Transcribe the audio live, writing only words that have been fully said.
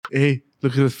Hey,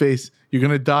 look at his face. You're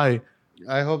gonna die.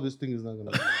 I hope this thing is not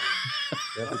gonna.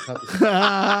 You have to cut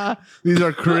this. These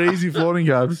are crazy floating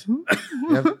caps. You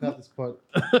have to cut this part.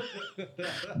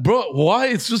 Bro, why?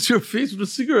 It's just your face with a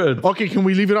cigarette. Okay, can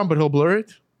we leave it on, but he'll blur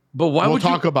it? But why We'll would you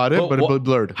talk about it, but it'll be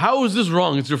blurred. How is this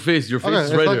wrong? It's your face. Your face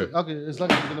is right here. Okay, it's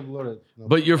like it's gonna blur it. No.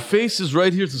 But your face is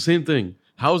right here. It's the same thing.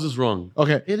 How is this wrong?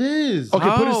 Okay. It is. Okay,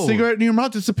 put a How? cigarette in your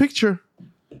mouth. It's a picture.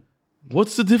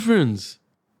 What's the difference?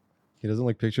 He doesn't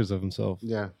like pictures of himself.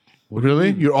 Yeah.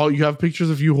 Really? You have pictures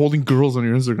of you holding girls on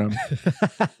your Instagram.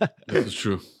 This is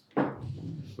true.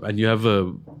 And you have a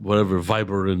whatever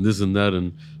Viber and this and that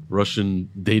and Russian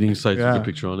dating sites with your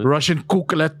picture on it.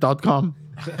 RussianKukulet.com.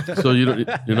 So you're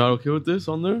not okay with this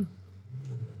on there?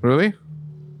 Really?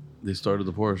 They started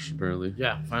the Porsche apparently.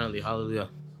 Yeah, finally, hallelujah.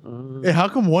 Hey, how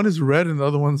come one is red and the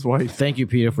other one's white? Thank you,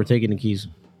 Peter, for taking the keys.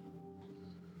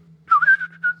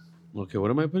 Okay,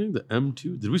 what am I putting? The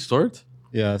M2. Did we start?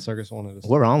 Yeah, Sarkis wanted to.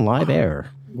 We're on live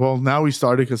air. Well, now we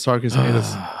started because Sarkis made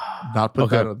us not put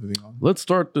Okay. that other thing on. Let's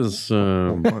start this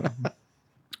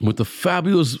with the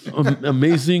fabulous,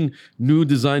 amazing new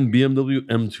design BMW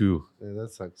M2. Yeah,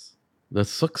 that sucks. That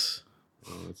sucks.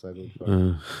 Yeah, that's ugly.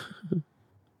 Part.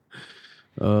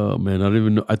 Oh man, I don't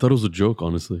even know. I thought it was a joke,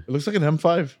 honestly. It looks like an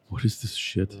M5. What is this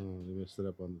shit? They messed it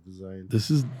up on the design.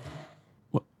 This is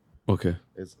what? Okay.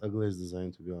 It's ugliest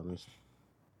design, to be honest.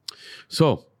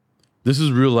 So, this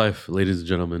is real life, ladies and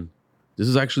gentlemen. This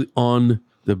is actually on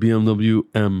the BMW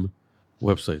M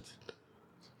website.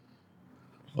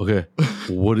 Okay.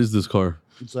 What is this car?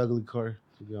 It's an ugly car,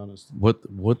 to be honest. What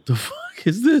the fuck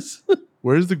is this?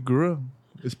 Where's the grill?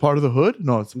 It's part of the hood?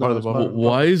 No, it's part No, of the it's part bumper.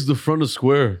 Why is the front a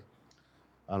square?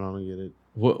 I don't get it.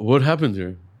 What happened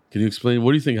here? Can you explain?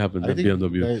 What do you think happened I at think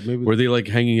BMW? maybe- Were they like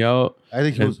hanging out? I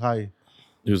think he And- was high.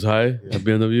 It was high at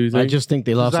BMW, you I think? just think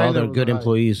they lost all Designer their was good high.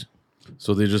 employees.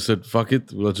 So they just said, fuck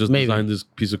it, let's just Maybe. design this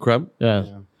piece of crap. Yeah.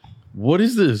 Yeah. What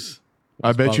is this?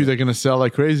 I bet you they're going to sell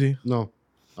like crazy. No,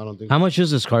 I don't think. How much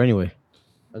is this car anyway?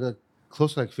 I got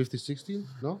close to like 50, 60.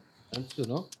 No? M2,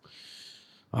 no?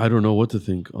 I don't know what to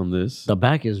think on this. The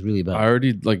back is really I bad.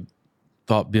 already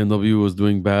thought BMW was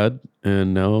doing bad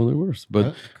and now they're worse.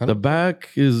 But Kind the of- back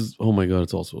is, oh my God,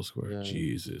 it's also a square. Yeah.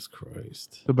 Jesus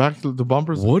Christ. The back, the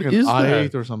bumper's What like an is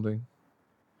i8 that? or something.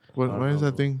 What is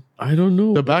that thing? I don't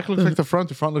know. The back looks like the front.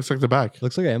 The front looks like the back.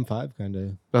 Looks like an M5 kind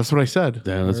of. That's what I said.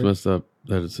 Damn, that's messed up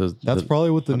that it says. That's that-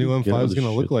 probably what the how do new you get all M5 is this going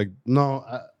to look shit? like. No,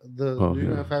 the Oh, new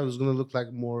yeah. M5 is going to look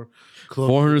like more close.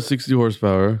 460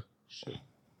 horsepower. Shit.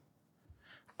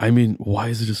 I mean, why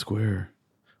is it a square?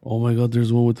 Oh my God,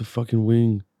 there's one with the fucking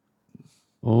wing.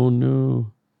 Oh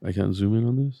no. I can't zoom in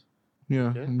on this. Yeah,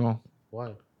 Okay. no.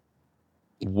 Why?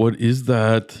 What is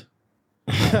that?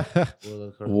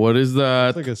 Well, What is that?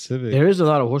 It's like a Civic. There is a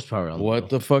lot of horsepower on What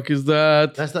the fuck is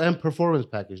that? that's the M Performance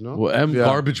package, no? Well, M Yeah.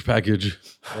 garbage package.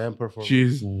 The M Performance.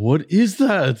 Jeez. What is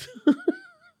that?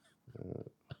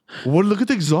 What? Look at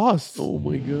the exhaust. Oh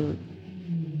my God.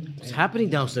 What's happening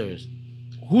downstairs?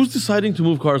 Who's deciding to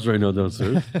move cars right now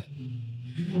downstairs?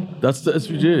 That's the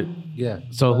SVJ. Yeah.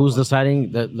 So who's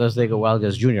deciding that let's take a wild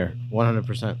guess? Junior,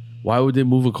 100%. Why would they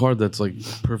move a car that's like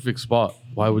perfect spot?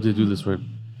 Why would they do this right?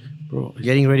 Bro,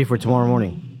 Getting ready for tomorrow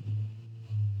morning.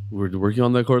 we're working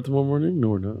on that car tomorrow morning? No,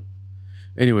 we're not.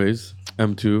 Anyways,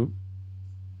 M2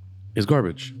 is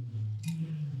garbage.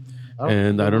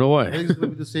 And I don't know I why. think it's going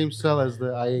to be the same sell as the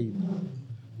i8.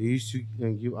 They used to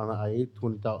give on the i8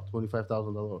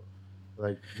 $25,000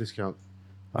 like discount.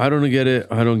 I don't get it.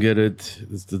 I don't get it.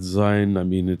 It's the design. I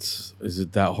mean, is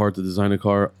it that hard to design a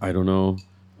car? I don't know.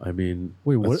 I mean,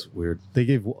 Wait, what? that's weird. They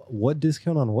gave what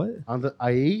discount on what? On the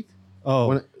i8, Oh,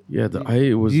 when Yeah, the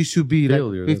I was it used to be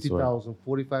failure, like that's why. $50,000,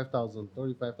 $45,000,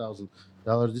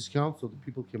 $35,000 discount, so the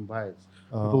people can buy it.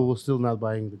 Oh. People were still not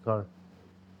buying the car.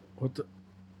 what the.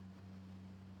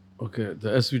 Okay, the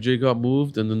SVJ got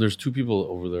moved, and then there's two people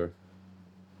over there.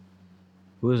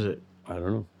 Who is it? I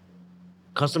don't know.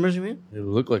 Customers, you mean? They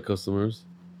look like customers.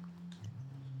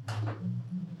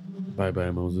 Bye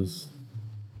bye, Moses.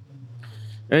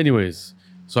 Anyways,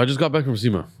 so I just got back from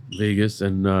SEMA, Vegas,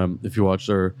 and if you watched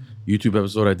our YouTube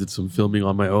episode, I did some filming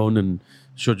on my own and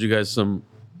showed you guys some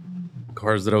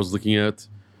cars that I was looking at.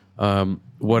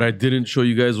 What I didn't show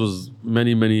you guys was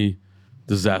many, many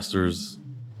disasters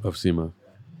of SEMA.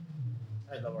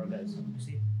 I love our guys.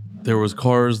 There was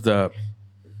cars that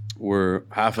were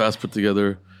half-assed put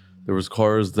together. There was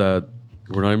cars that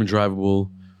were not even drivable.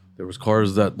 There was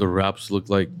cars that the wraps looked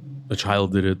like a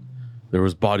child did it. There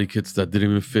was body kits that didn't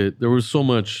even fit. There was so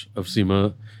much of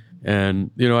SEMA. And,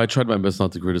 I tried my best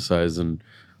not to criticize, and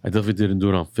I definitely didn't do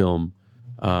it on film.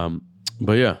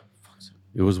 But yeah,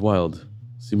 it was wild.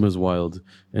 SEMA's wild,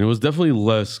 and it was definitely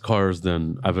less cars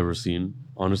than I've ever seen.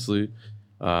 Honestly,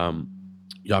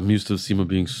 yeah, I'm used to SEMA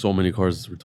being so many cars,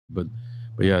 but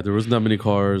yeah, there wasn't that many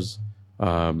cars.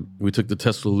 We took the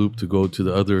Tesla loop to go to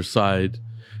the other side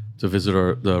to visit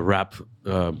the wrap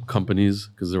companies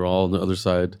because they're all on the other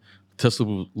side.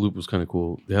 Tesla loop was kind of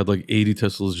cool. They had like 80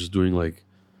 Teslas just doing like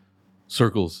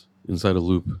circles inside a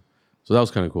loop, so that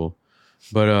was kind of cool.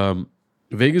 But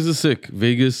Vegas is sick.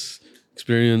 Vegas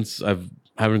experience.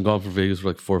 Haven't gone for Vegas for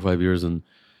like 4 or 5 years, and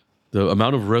the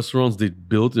amount of restaurants they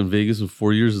built in Vegas in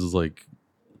 4 years is like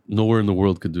nowhere in the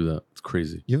world could do that. It's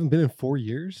crazy. You haven't been in 4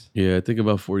 years? Yeah, I think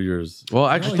about 4 years. Well,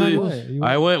 actually, You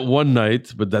I went one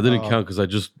night, but that didn't Oh. count because I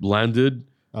just landed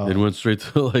and went straight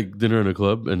to like dinner in a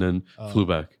club and then flew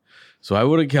back. So I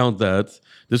wouldn't count that.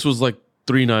 This was like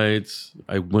 3 nights.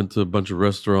 I went to a bunch of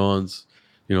restaurants,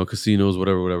 casinos,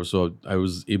 whatever. So I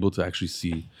was able to actually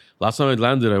see. Last time I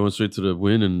landed, I went straight to the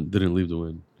Wynn and didn't leave the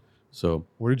Wynn. So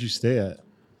Where did you stay at?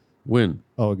 Wynn,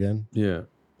 Oh, again? yeah,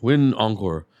 Wynn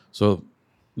Encore. So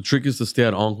the trick is to stay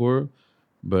at Encore,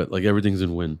 but like everything's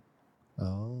in Wynn.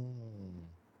 Oh.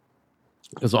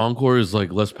 Because Encore is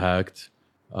like less packed,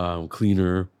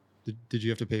 cleaner. Did you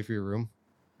have to pay for your room?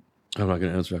 I'm not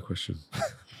gonna answer that question.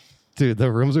 Dude,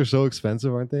 the rooms are so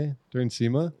expensive, aren't they? During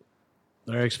SEMA?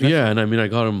 They're expensive. Yeah, and I mean I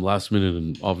got him last minute,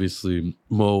 and obviously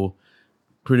Mo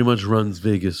pretty much runs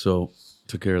Vegas, so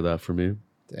took care of that for me.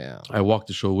 Damn. I walked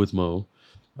the show with Mo.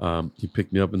 He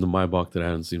picked me up in the Maybach that I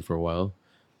hadn't seen for a while.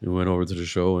 We went over to the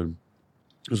show and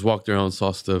just walked around,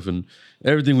 saw stuff, and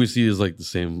everything we see is like the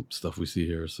same stuff we see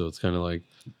here. So it's kind of like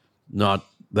not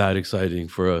that exciting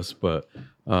for us, but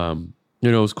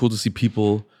it's cool to see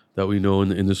people that we know in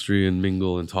the industry and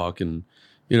mingle and talk and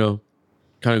kind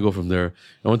of go from there.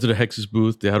 I went to the Hexus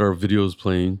booth. They had our videos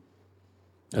playing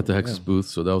at the Hexus booth,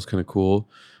 so that was kind of cool.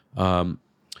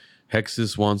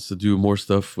 Hexus wants to do more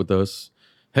stuff with us.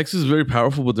 Hexus is very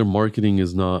powerful, but their marketing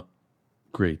is not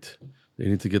great. They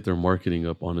need to get their marketing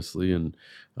up, honestly, and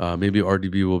maybe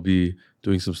RDB will be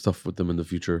doing some stuff with them in the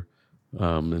future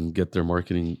and get their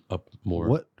marketing up more.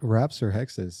 What wraps are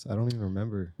Hexes? I don't even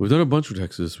remember. We've done a bunch with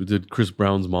Hexus. We did Chris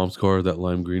Brown's mom's car. That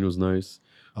lime green was nice.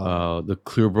 The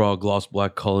Clear Bra Gloss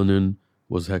Black Cullinan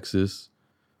was Hexus.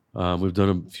 We've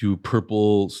done a few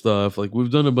purple stuff. Like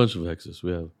we've done a bunch of Hexus.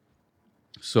 We have.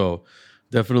 So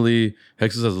definitely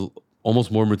Hexus has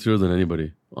almost more material than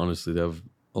anybody. Honestly, they have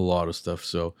a lot of stuff.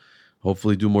 So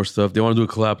hopefully do more stuff. They want to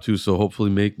do a collab too. So hopefully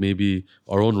make maybe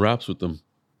our own raps with them.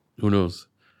 Who knows?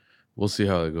 We'll see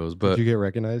how it goes. But Did you get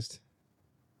recognized?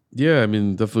 yeah, I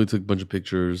mean, definitely took a bunch of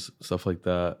pictures, stuff like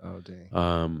that. Oh,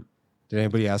 dang. Did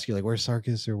anybody ask you, like, where's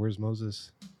Sarkis or where's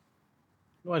Moses?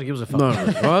 Nobody gives a fuck.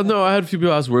 No, I had a few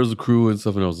people ask where's the crew and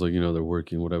stuff, and I was like, they're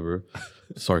working, whatever.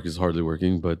 Sark is hardly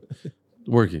working, but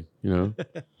working,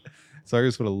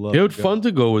 Sarkis would have loved Yeah, it's to go. fun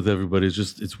to go with everybody. It's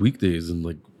just it's weekdays, and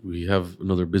like we have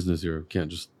another business here.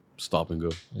 Can't just stop and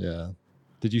go. Yeah.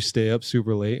 Did you stay up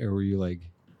super late or were you like,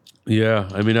 Yeah,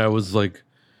 I mean, I was like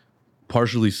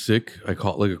partially sick. I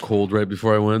caught like a cold right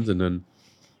before I went, and then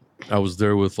I was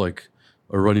there with like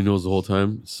a runny nose the whole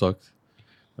time. It sucked.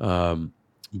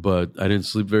 But I didn't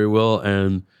sleep very well,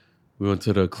 and we went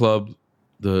to the club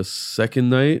the second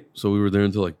night, so we were there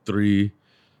until like 3.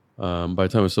 By the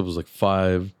time I slept, it was like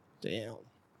 5. damn?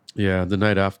 Yeah, the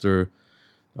night after,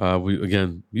 I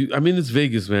mean, it's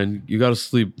Vegas, man. You gotta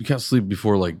sleep. You can't sleep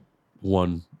before like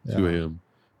 1, 2 a.m.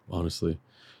 Honestly,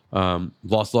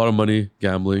 lost a lot of money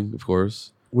gambling, of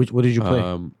course. What did you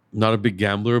play? Not a big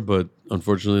gambler, but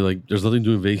unfortunately, like there's nothing to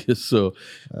do in Vegas, so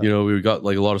we got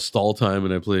like a lot of stall time,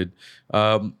 and I played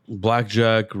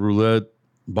blackjack, roulette,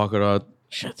 baccarat.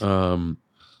 Shit. What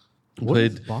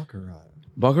Played is Baccarat?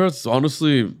 baccarat's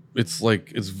honestly, it's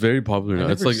very popular now.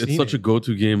 I've It's never like it's seen such it. a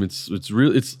go-to game. It's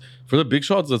for the big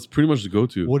shots. That's pretty much the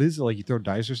go-to. What is it? Like you throw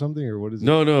dice or something? Or what is it?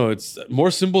 No, it's more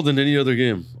simple than any other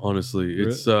game. Honestly,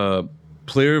 it's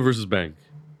player versus bank.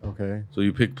 Okay. So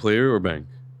you pick player or bank.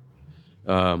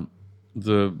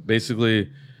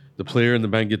 Basically the player and the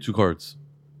bank get 2 cards,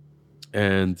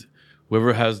 and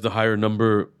whoever has the higher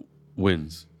number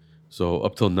wins. So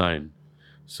up till 9.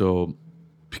 So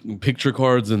picture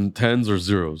cards and 10s or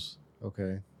 0s.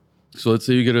 Okay. So let's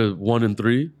say you get a 1 and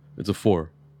 3, it's a 4.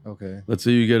 Okay. Let's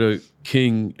say you get a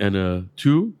king and a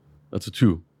 2, that's a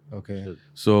 2. Okay.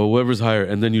 So whoever's higher,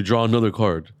 and then you draw another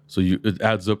card. So it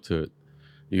adds up to it.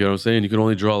 You get what I'm saying? You can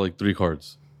only draw like 3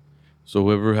 cards. So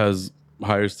whoever has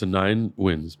highest to 9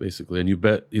 wins, basically. And you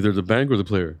bet either the bank or the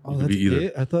player. Oh, It could that's be either.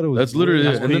 it? I thought it was. That's literally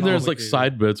That's it. And then way there's like complicated.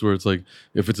 side bets where it's like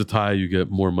if it's a tie, you get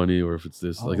more money, or if it's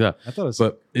this, like that. I thought it was.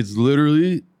 But it's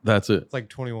literally that's it. it's like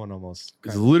 21 almost.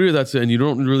 It's literally that's it. And you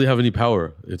don't really have any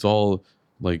power. It's all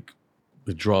like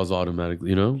it draws automatically,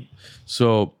 you know?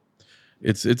 So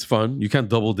it's fun. You can't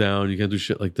double down, you can't do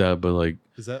shit like that, but like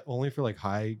Is that only for like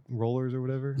high rollers or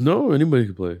whatever? no, anybody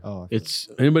can play. Oh, It's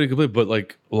Anybody can play, but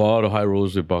like a lot of high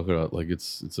rollers they baccarat. Like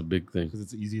it's a big thing. because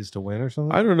it's easiest to win or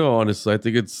something. I don't know, honestly. I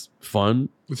think it's fun.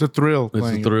 It's a thrill. It's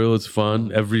playing a thrill. It's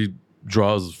fun. Every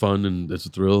draw is fun and it's a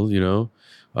thrill, you know?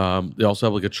 They also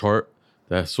have like a chart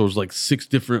that shows like 6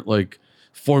 different like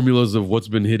formulas of what's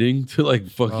been hitting to like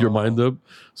fuck your mind up.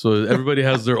 So everybody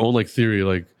has their own like theory,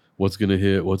 like what's gonna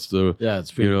hit, what's the yeah,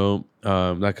 it's you know,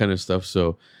 that kind of stuff.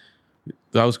 So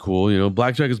that was cool. You know,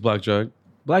 blackjack is blackjack.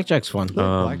 blackjack's fun.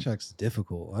 Blackjack's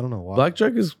difficult. I don't know why.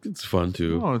 Blackjack is it's fun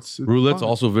too. No, it's Roulette's fun.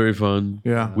 also very fun.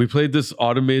 Yeah. We played this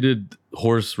automated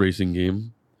horse racing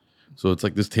game. So it's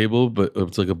like this table, but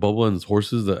it's like a bubble and it's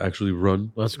horses that actually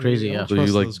run. That's crazy. Yeah, So you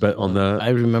Trust like those bet on that. I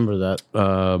remember that.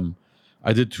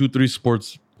 I did 2-3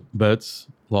 sports bets,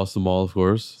 lost them all, of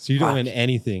course. So you don't win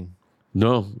anything.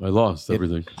 No, I lost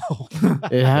everything.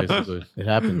 It happens. Basically. It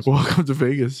happens. Welcome to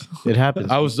Vegas. It happens.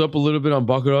 I was up a little bit on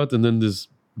baccarat, and then this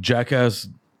jackass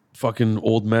fucking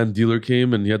old man dealer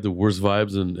came, and he had the worst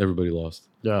vibes, and everybody lost.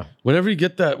 Yeah, Whenever you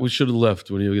get that, we should have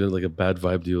left. When you get like a bad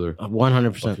vibe dealer,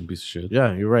 100%. fucking piece of shit.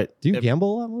 Yeah, you're right. Do you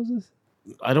gamble a lot, Moses?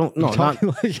 I don't. No, You're not. talking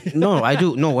like- No, I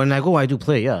do. No, when I go, I do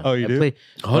play. Yeah. Oh, you I do? Play.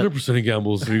 100% he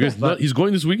gambles. You guys, he's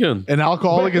going this weekend. An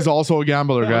alcoholic is also a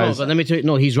gambler, No, guys, but let me tell you.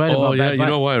 No, he's right Oh about yeah, bad you vibe.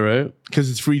 know why, right?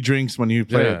 because it's free drinks when you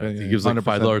play. Yeah, it. he gives like 100%.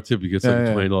 $5 tip. He gets Yeah, like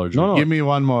yeah. $20 drink. No, no. Give me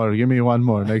one more. Give me one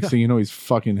more. Next thing you know, he's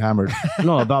fucking hammered.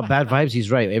 No, about bad vibes,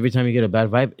 he's right. Every time you get a bad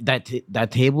vibe,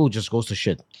 that table just goes to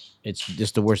shit. It's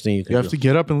just the worst thing you can You have do. to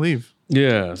get up and leave.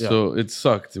 Yeah, so it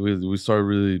sucked. We started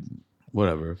really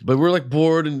whatever, but we're like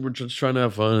bored and we're just trying to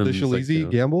have fun. And Does it's like, Shalizi you know,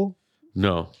 gamble?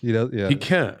 no, You know, yeah. he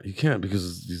can't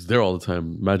because he's there all the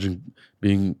time. Imagine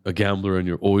being a gambler and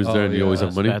you're always Oh, there and you yeah, always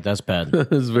have money. That's bad.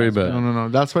 It's very bad. No.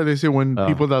 That's why they say when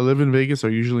people that live in Vegas are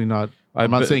usually not. I'm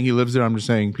not bet- saying he lives there. I'm just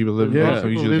saying people live in Yeah. Vegas are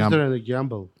People usually live there gamble. and they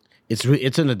gamble.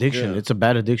 It's an addiction. Yeah. It's a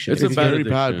bad addiction. It's a It's bad very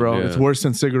addiction, bad, bro. yeah. It's worse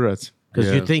than cigarettes. because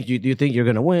Yeah. you think you're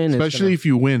gonna win, Especially if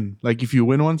you win. Like if you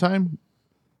win one time,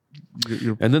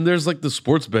 you're And then there's like the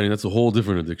sports betting. That's a whole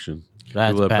different addiction.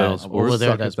 that's People that bet on bad. sports Over there,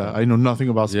 suck at that's that. bad. I know nothing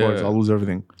about sports. Yeah. I'll lose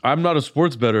everything. I'm not a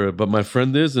sports bettor, but my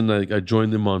friend is, and I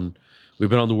joined him on. We've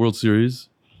been on the World Series,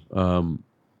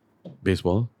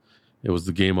 baseball. It was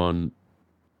the game on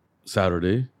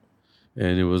Saturday,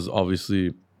 and it was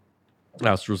obviously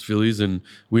Astros Phillies, and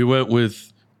we went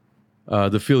with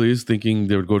the Phillies thinking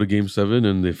they would go to Game 7,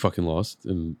 and they fucking lost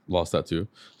and lost that too.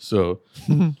 So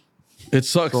it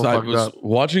sucks. So I fucked was up.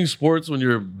 watching sports when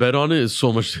you're bet on it is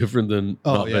so much different than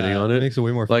not betting on It it. makes it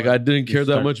way more Like fun. I didn't care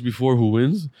that start- much before who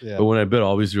wins, Yeah. but when I bet,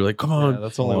 obviously you're like, come on, Yeah,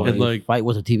 that's the only Oh, one. and you like fight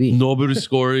with a TV. nobody's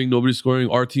scoring.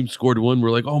 Our team scored one. We're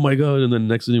like, oh my god! And then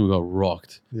next thing we got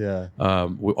rocked. Yeah.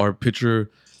 Our pitcher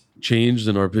changed,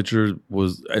 and our pitcher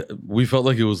was. We felt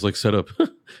like it was like set up.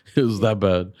 It was that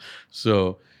bad.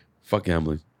 So, fuck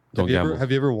gambling. Don't gamble. Have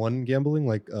you ever won gambling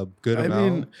like a good I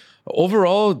amount? mean,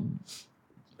 overall,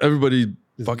 everybody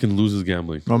fucking loses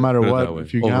gambling. No matter Put it what, that way.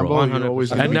 if you Overall. gamble, you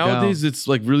always. And nowadays, it's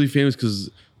like really famous because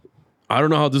I don't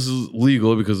know how this is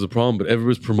legal because of the problem, but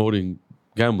everybody's promoting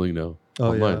gambling now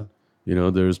online. yeah. You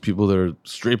know, there's people that are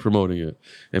straight promoting it,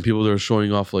 and people that are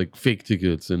showing off like fake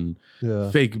tickets and Yeah.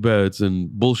 fake bets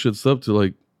and bullshit stuff to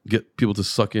like get people to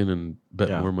suck in and bet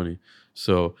Yeah. more money.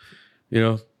 So, you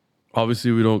know,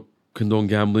 obviously we don't condone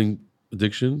gambling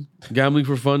addiction. Gambling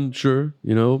for fun, sure,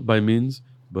 you know, by means,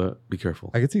 but be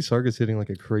careful. I could see Sargus hitting like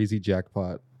a crazy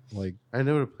jackpot. Like, I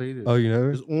never played it. oh, you know?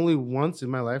 There's only once in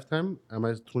my lifetime at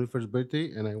my 21st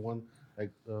birthday, and I won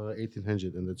like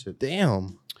 1,800, and that's it.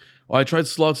 Damn. Well, I tried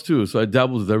slots too, so I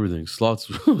dabbled with everything. Slots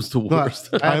was the worst.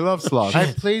 I love slots.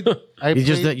 I played. You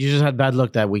just had bad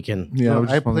luck that weekend. Yeah, No, which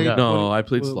I is funny. played- No, I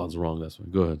played Well- slots wrong. That's why.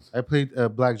 Go ahead. I played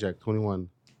blackjack 21,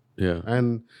 Yeah.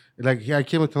 and like I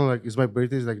came and told him like it's my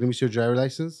birthday. He's like, let me see your driver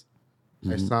license.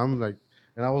 I saw him like,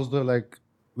 and I was there like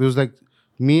there was like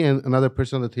me and another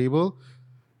person on the table.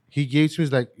 He gave to me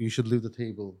he's like you should leave the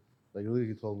table. Like literally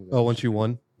he told me. That. Oh, once you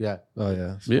won? Yeah. Oh,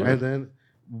 yeah. Yeah. And then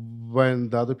when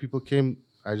the other people came,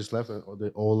 I just left and they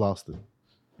all lost it.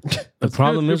 The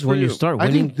problem good is for when you you. start I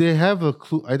winning. think they have a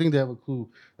clue.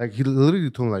 Like he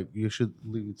literally told me like you should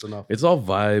leave. It's enough. It's all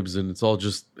vibes and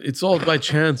it's all by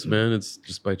chance, man. It's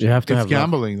just by chance. You have to It's have luck.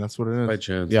 gambling. That's what it by is.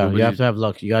 chance. Yeah, you Nobody- have to have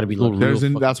luck. You got to be No lucky. real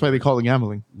fucking- That's why they call it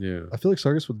gambling. Yeah. I feel like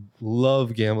Sargus would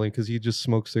love gambling because he just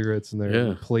smokes cigarettes in there Yeah.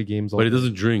 and play games all But he day.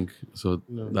 doesn't drink, so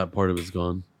No. that part of it's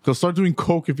gone. They'll start doing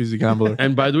coke if he's a gambler.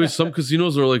 And by the way, some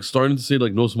casinos are like starting to say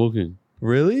like no smoking.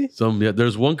 Really?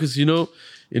 There's one casino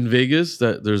in Vegas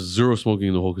that there's zero smoking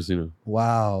in the whole casino.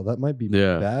 Wow, that might be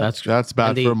Yeah. bad. That's bad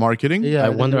And they- for marketing. Yeah, I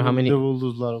wonder how many- They will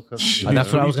lose a lot of customers.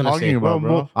 That's what I was are you gonna say. talking about,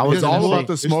 bro. I was It's gonna all say- about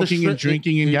the It's the smoking and stre-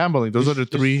 drinking and gambling. Those are the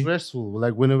It's three. stressful.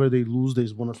 Like whenever they lose, they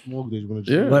just want to smoke. They just want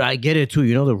to. Yeah. But I get it too.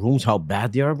 You know the rooms, how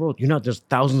bad they are, bro. You know, there's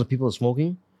thousands of people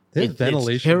smoking. They have It's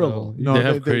ventilation. terrible. though. No, They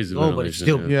have crazy no, but it's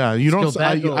ventilation, still- Yeah, you don't. Still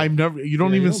bad, though. I've never. You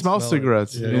don't Yeah, you even don't smell smell it.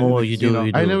 cigarettes. Yeah. in Oh, the you casino. do.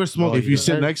 You do. I never smoked. If you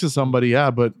sit next to somebody,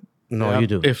 yeah, but No, Yeah. you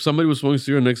do. If somebody was smoking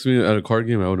cigarette next to me at a card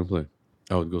game, I wouldn't play.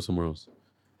 I would go somewhere else.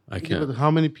 I Yeah, can't. but how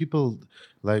many people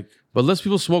like? But less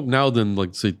people smoke now than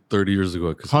like say 30 years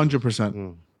ago. 100%.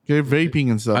 Mm. They're vaping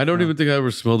and stuff. I don't even think I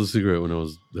ever smelled a cigarette when I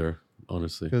was there.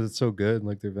 Honestly, Because it's so good,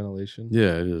 like their ventilation.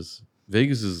 yeah, it is.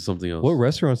 Vegas is something else. What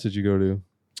restaurants did you go to?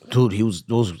 Dude, it was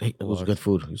good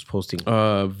food. He was posting.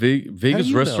 Vegas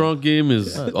you know? restaurant game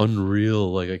is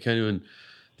unreal. Like I can't even.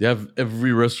 They have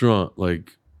every restaurant,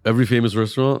 like every famous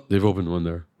restaurant. They've opened one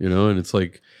there, you know, and it's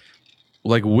like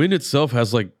Wynn itself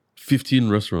has like 15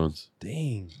 restaurants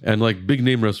Dang. and like big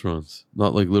name restaurants,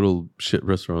 not like little shit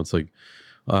restaurants. Like,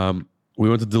 we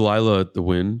went to Delilah at the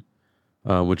Wynn,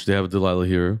 which they have a Delilah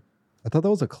here. I thought that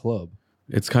was a club.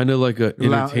 It's kind of like an It's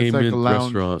like a entertainment lounge-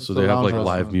 restaurant, so it's a they have lounge like live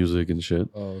restaurant. music and shit.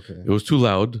 Oh, okay. It was too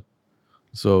loud.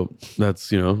 So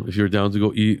that's, if you're down to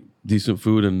go eat decent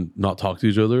food and not talk to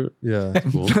each other, Yeah.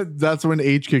 cool. That's when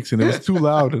age kicks in. It was too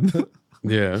loud.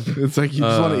 Yeah. It's like you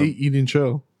just want to eat and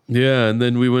chill. Yeah. And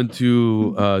then we went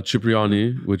to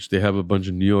Cipriani, which they have a bunch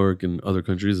in New York and other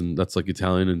countries. And that's like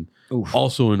Italian and Oof.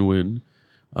 also in Wynn,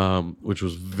 which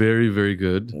was very, very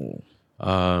good.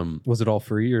 Was it all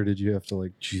free or did you have to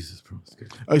like? Jesus, bro. It's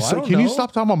good. I So don't can you know.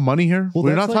 stop talking about money here? Well,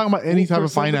 We're that's not like- talking about any well, type for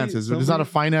of somebody- finances. It's not a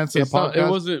finance It's not,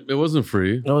 podcast. it wasn't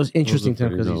free. It was interesting to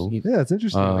him Wasn't because pretty, he's. Yeah, it's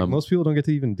interesting. Like, most people don't get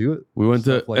to even do it. We went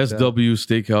to Stuff like that. SW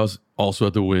Steakhouse, also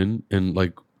at the Wynn, and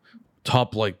like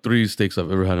top like 3 steaks I've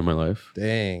ever had in my life,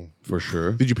 Dang. for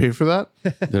sure. Did you pay for that?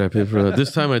 Did I pay for that?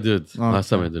 This time I did. Last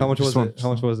time I did. How much was Just it? How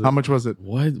much was it? How much was it?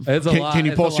 What? It's a Can, lot. can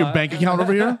you It's a post your lot. bank account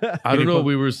over here? I don't you know. put-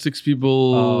 We were 6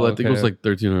 people. Oh, I think it was okay. like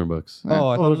 $1,300. Oh,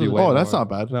 I thought it'd be way more. that's not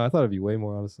bad. No, I thought it'd be way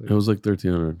more, honestly. It was like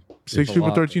 1,300. 6 a people,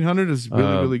 lot. 1,300 is really,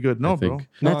 really good. No, I bro. think.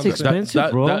 No, That's I'm- expensive,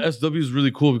 that, bro. that SW is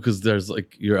really cool because there's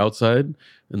like you're outside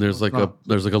and there's like not.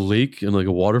 there's like a lake and like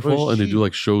a waterfall and they do cheap.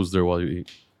 like shows there while you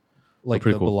eat. like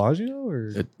pretty the cool. Bellagio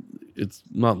or It's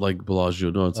not like Bellagio.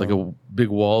 No, it's like a big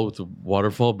wall with a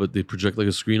waterfall, but they project like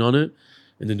a screen on it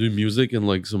and they do music and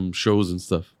like some shows and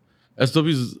stuff. SW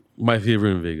is my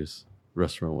favorite in Vegas,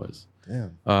 restaurant wise.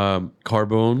 damn.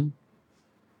 Carbone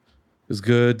is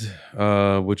good,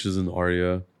 which is in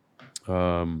Aria.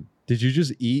 Did you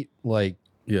just eat like?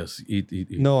 Yes, eat.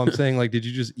 No, I'm saying like, did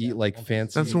you just eat like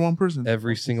fancy That's for one person.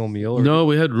 every single meal? Or, No,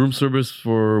 we had room service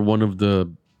for one of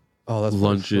the oh, that's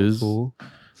lunches. So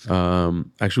cool.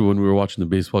 actually when we were watching the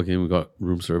baseball game, we got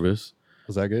room service.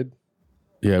 Was that good?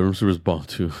 Yeah, room service bomb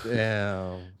too.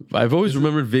 Damn. I've always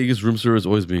remembered Vegas room service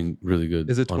always being really good.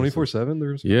 Is it honestly.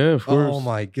 24/7? Yeah, of course. Oh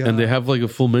my god. And they have like a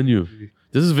full menu.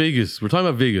 This is Vegas. We're talking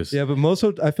about Vegas. Yeah, but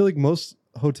I feel like most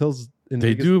hotels in They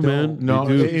Vegas do, don't. man. No,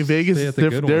 They do. in Vegas, Stay at it's the good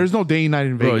different. There's no day and night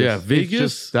in Bro, Vegas. yeah, It's Vegas-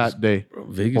 just that day. Bro,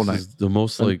 Vegas Whole night. is the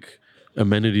most like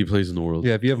amenity place in the world.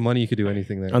 Yeah, if you have money, you could do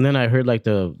anything there. And then I heard like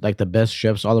the best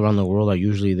chefs all around the world are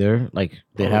usually there. Like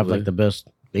they have Probably. like the best.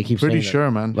 They keep Pretty saying that.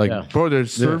 sure, man. Like Yeah. Bro, they're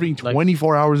serving like-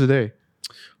 24 hours a day.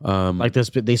 Like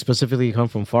they specifically come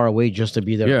from far away just to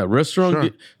be there. Yeah, restaurant, Sure.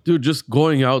 dude. Just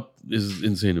going out is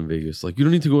insane in Vegas. Like you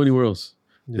don't need to go anywhere else.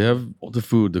 They have all the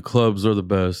food. The clubs are the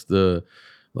best. The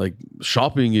like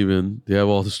shopping, even they have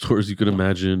all the stores you could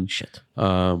imagine. Shit.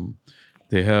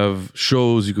 They have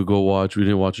shows you could go watch. We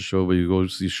didn't watch a show, but you go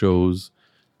see shows.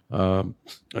 I mean,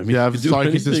 Yeah, you could do Sarkis'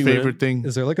 anything, man. favorite thing.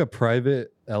 Is there like a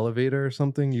private elevator or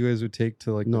something you guys would take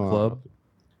to like the No. club?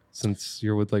 Since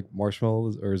you're with like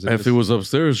Marshmallows, or is it? If just- it was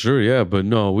upstairs, sure, yeah, but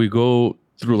no, we go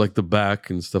through like the back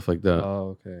and stuff like that.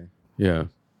 Oh, okay. Yeah.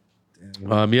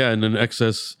 Damn. Yeah, and then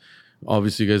XS,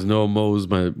 obviously you guys know Mo's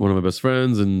one of my best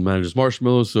friends and manages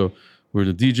Marshmallow. So we're in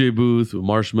the DJ booth with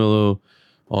Marshmallow,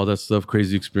 all that stuff,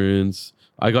 crazy experience.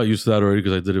 I got used to that already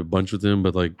because I did it a bunch with him,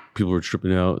 but like people were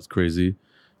tripping out. It's crazy.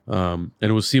 And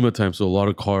it was SEMA time, so a lot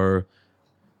of car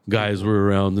guys were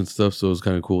around and stuff. So it was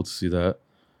kind of cool to see that.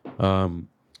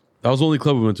 That was the only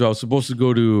club we went to. I was supposed to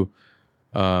go to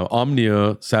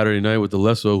Omnia Saturday night with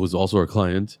Alesso, who's also our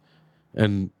client.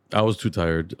 And I was too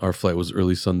tired. Our flight was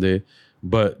early Sunday.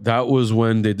 But that was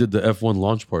when they did the F1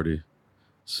 launch party.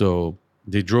 So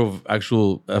they drove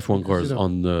actual F1 cars Casino.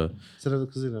 on the... Instead of the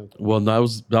casino. Well, that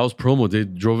was promo. They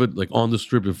drove it like on the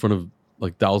strip in front of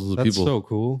like thousands of That's people. so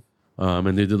cool.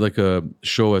 And they did like a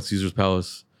show at Caesar's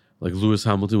Palace Like Lewis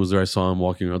Hamilton was there. I saw him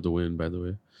walking out the win. By the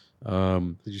way,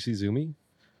 Did you see Zumi?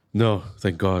 no,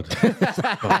 thank God.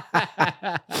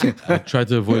 I tried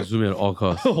to avoid Zumi at all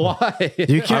costs. Why?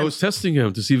 You I can't. was testing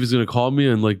him to see if he's gonna call me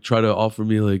and like try to offer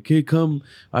me like, hey, come,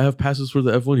 I have passes for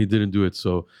the F1. He didn't do it,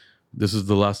 so this is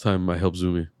the last time I helped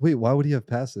Zumi Wait, why would he have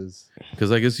passes?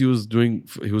 because I guess he was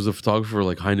a photographer for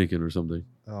like Heineken or something.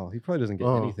 Oh, he probably doesn't get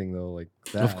Oh. anything though, like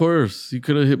that. Of course, he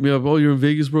could have hit me up. Oh, you're in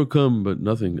Vegas, bro. Come, but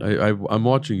nothing. I'm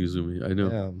watching you, Zumi. I know.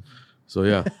 Damn. So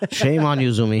yeah, Shame on you,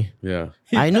 Zumi. yeah.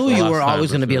 I knew The you last were time always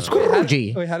for going to be a sure.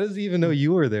 Scroogey. Wait, how does he even know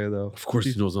you were there though? Of course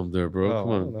he knows I'm there, bro. Oh, Come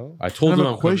I on. don't know. I told What him.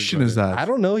 kind of question is that? I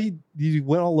don't know. He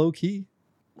went all low key.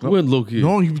 Who went low key?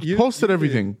 No, he You- posted you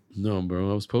everything. No, bro.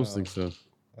 I was posting stuff.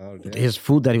 Oh damn. His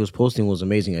food that he was posting was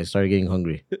amazing. I started getting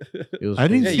hungry. It was I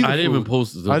didn't crazy. see the I didn't even food.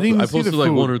 post. I didn't I see the posted like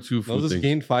food. one or two food Moses things.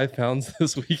 gained 5 pounds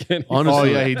this weekend. Honestly, Oh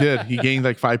yeah, he did. He gained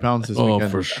like 5 pounds this Oh,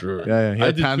 weekend. for sure. Yeah, he I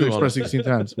had did Panda too, Express honestly. 16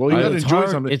 times. Well, you I- gotta It's enjoy hard.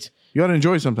 something. It's You gotta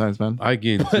enjoy sometimes, man. I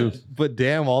gained too. But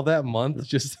damn, all that month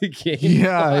just to gain.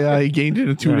 Yeah, he gained it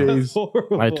in 2 Yeah. days.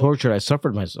 Horrible. I tortured. I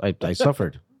suffered. I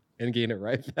suffered. and gain it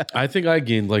right back. I think I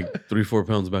gained like 3-4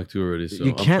 pounds back too already. So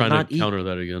You I'm can't trying not to eat. counter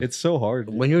that again. It's so hard.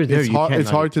 When you're there, It's you hard. can't. It's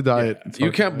hard to diet. It's You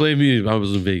hard can't to blame me if I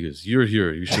was in Vegas. You're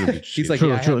here. You shouldn't be. He's like, True,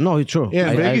 yeah, I true. had- No, true. diet. Yeah, in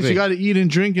I Vegas, agree. you gotta eat and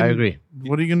drink. And I agree.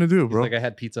 What are you gonna do, He's bro? like, I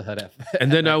had Pizza Hut at.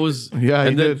 And then I was. Yeah, he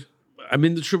and then, did. I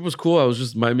mean, the trip was cool. I was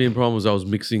just my main problem was I was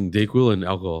mixing Dayquil and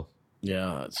alcohol.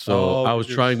 Yeah. So Oh, I was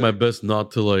you're trying my sick. best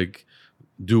not to like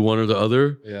do one or the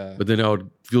other. Yeah. But then I would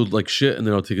feel like shit, and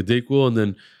then I'll take a Dayquil, and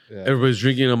then Yeah. everybody's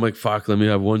drinking. And I'm like, fuck, let me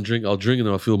have one drink. I'll drink, and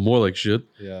then I'll feel more like shit.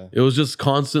 Yeah. It was just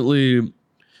constantly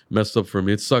messed up for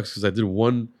me. It sucks because I did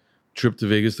one trip to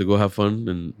Vegas to go have fun,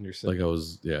 and You're sick.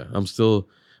 like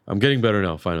I'm getting better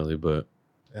now finally. But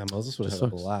Yeah, Moses would have Just had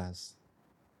a sucks. blast.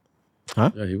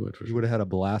 yeah, he would for You sure. would have had a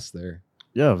blast there.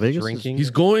 Yeah. Vegas. is- Drinking. He's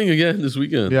going again this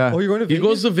weekend. Yeah. Oh, you're going to He Vegas?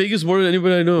 goes to Vegas more than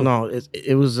anybody I know. No,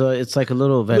 it was. It's like a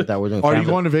little event that we're doing. Are you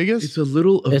family. going to Vegas? It's a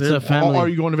little event. It's a Or family. are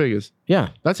you going to Vegas? Yeah.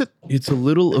 That's it. It's a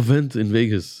little event in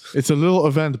Vegas. It's a little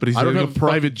event, but he's I don't doing have a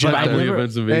private jet. but I there. family never-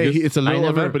 events in Hey, Vegas. it's a little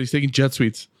never- event, but he's taking jet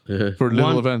suites Yeah. for a little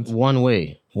one, event. One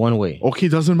way. One way. Okay,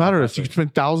 doesn't matter. If you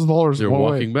spend $1,000, They're one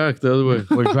walking back the other way.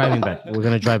 We're driving back. We're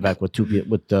gonna drive back with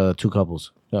two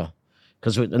couples. Yeah.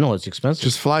 Because no, it's expensive.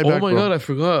 Just fly Oh back. my bro. god, I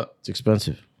forgot. It's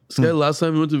expensive. This guy last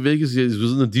time he went to Vegas, he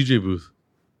was in the DJ booth.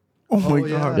 Oh my Oh,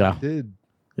 god. Yeah. he did.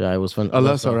 Yeah, it was fun.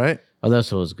 Alesso, right?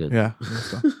 Alesso was good. Yeah.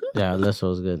 Yeah, Alesso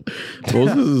was good.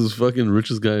 Moses is fucking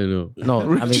richest guy I know. No, I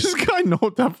mean, Richest guy? No,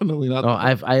 definitely not. no,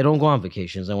 I don't go on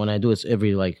vacations, and when I do, it's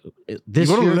every like You this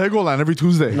go to year. Legoland every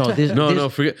Tuesday. No, this, No, this, no,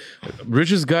 forget.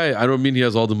 Richest guy, I don't mean he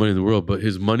has all the money in the world, but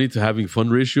his money to having fun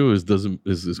ratio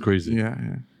is crazy. Yeah,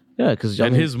 yeah. Yeah, because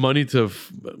And his money to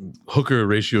hooker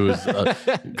ratio is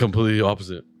completely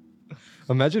opposite.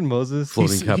 Imagine Moses.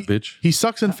 Floating cap bitch. He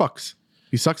sucks and fucks.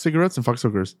 He sucks cigarettes and fucks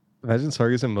hookers. Imagine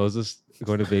Sargis and Moses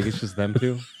going to Vegas, just them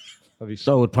two. That'd be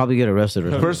so would probably get arrested. Or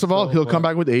something. First of all, he'll come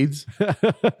back with AIDS.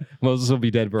 Moses will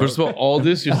be dead, bro. First of all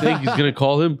this, you're saying he's going to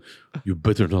call him? You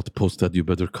better not post that. You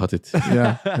better cut it.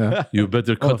 Yeah, yeah, You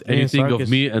better cut me and anything of Sarkis.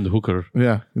 me and hooker.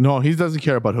 yeah. No, he doesn't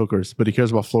care about hookers, but he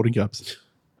cares about floating caps.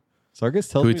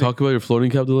 Sargis tells Can we me talk about your floating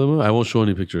cap dilemma? I won't show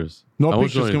any pictures. I No won't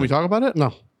pictures. show Can we anything. talk about it?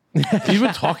 No.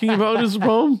 Even talking about it is a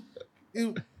problem?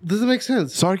 It doesn't make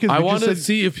sense. Sarkis, I we want just to said-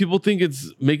 see if people think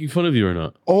it's making fun of you or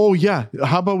not. Oh yeah.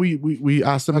 How about we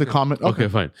ask them to comment? Okay,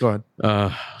 fine. Go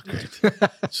ahead. Great.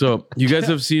 So you guys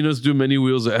have seen us do many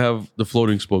wheels that have the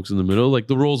floating spokes in the middle, like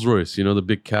the Rolls Royce, you know, the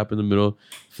big cap in the middle,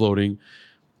 floating.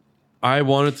 I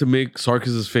wanted to make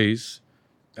Sarkis' face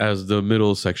as the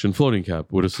middle section floating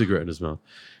cap with a cigarette in his mouth.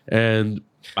 And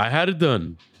I had it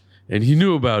done. And he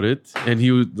knew about it. And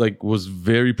he was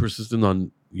very persistent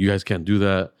on, you guys can't do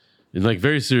that. And like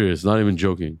very serious, not even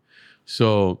joking.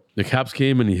 So the caps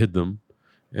came and he hid them.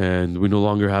 And we no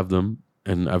longer have them.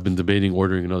 And I've been debating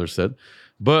ordering another set.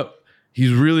 But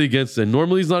he's really against it.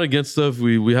 Normally he's not against stuff.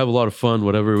 We have a lot of fun,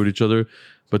 whatever, with each other.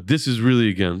 But this is really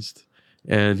against.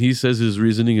 And he says his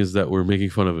reasoning is that we're making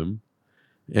fun of him.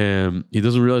 And he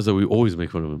doesn't realize that we always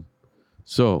make fun of him.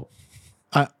 So,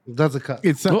 That's a cut.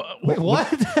 It's not, Wait, what?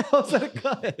 How's that a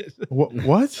cut?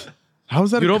 what?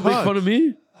 How's that? you a don't make cut? fun of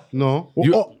me? No,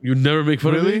 You never make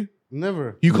fun of Really? me?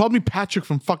 never. You called me Patrick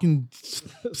from fucking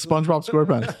SpongeBob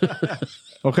SquarePants.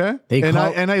 Okay? They and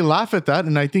call- I laugh at that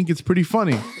and I think it's pretty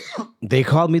funny. They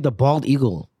called me the bald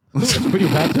eagle. It's pretty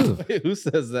bad too. Wait, who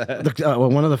says that?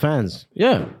 One of the fans.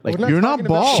 Yeah, like We're You're not talking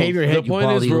about- bald. shave your head. The you point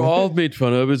bald is, we're eagle. all made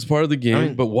fun of. It's part of the game. I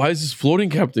mean- but why is this floating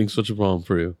cap thing such a problem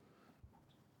for you?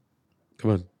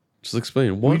 Come on. Just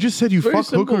explain. We just said you Very fuck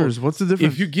simple. hookers. What's the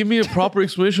difference? If you give me a proper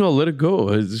explanation, I'll let it go.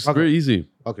 It's just very easy.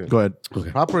 Okay. Go ahead.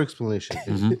 Proper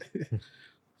explanation.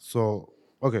 So,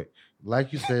 okay,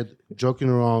 like you said, joking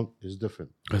around is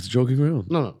different. That's joking around.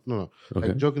 No. Okay.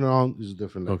 Like joking around is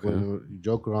different. Like Okay. when you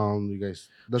joke around, you guys.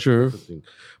 That's Sure. a different thing.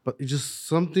 But it's just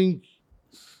something.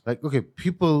 Like okay,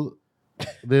 people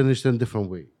they understand different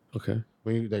way. Okay.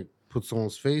 When you like put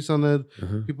someone's face on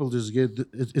it, people just get.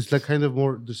 It's like kind of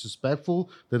more disrespectful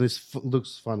than it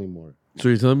looks funny more. So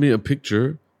you're telling me a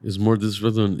picture is more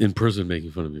disrespectful than in person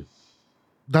making fun of you?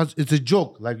 It's a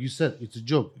joke, like you said, it's a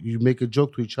joke. You make a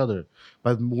joke to each other,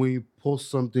 but when you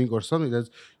post something or something that's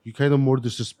you kind of more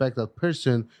disrespect that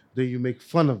person, then you make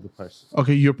fun of the person.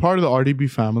 Okay, you're part of the RDB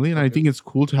family, and I think it's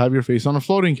cool to have your face on a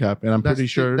floating cap. And I'm pretty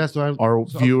sure that's why our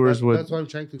viewers would. That's what I'm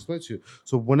trying to explain to you.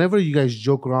 So whenever you guys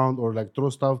joke around or like throw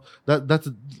stuff, that's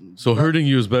So hurting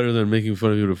you is better than making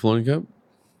fun of you with a floating cap?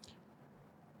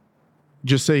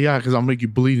 Just say yeah, because I'll make you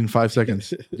bleed in 5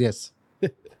 seconds. yes.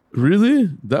 Really?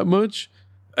 That much?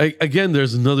 Again,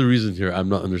 there's another reason here I'm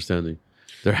not understanding.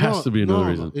 There has to be another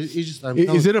reason. It's just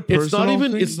Is it a personal It's not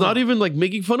even. thing? It's not even like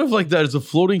making fun of like that. It's a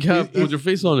floating cap with your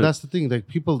face on it. That's the thing. Like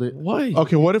people, they Why?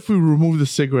 Okay, what if we remove the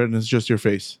cigarette and it's just your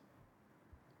face?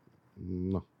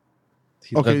 no.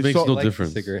 Okay, that makes so no Like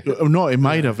difference. cigarette. No, it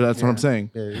might have. That's what I'm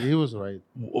saying. Yeah, he was right.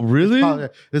 Really?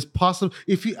 It's possible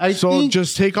if you. I So think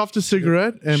just take off the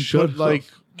cigarette and Shut put like.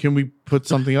 Can we put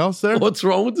something else there? What's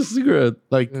wrong with the cigarette?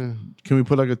 Like, can we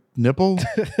put like a nipple?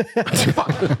 Something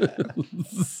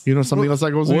else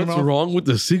that goes in your What's mouth? wrong with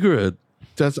the cigarette?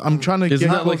 That's I'm trying to Isn't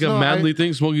get. that like a manly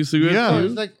thing, smoking cigarettes? Yeah. too?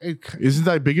 it's like Isn't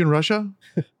that big in Russia?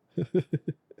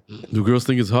 Do girls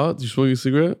think it's hot? You smoking a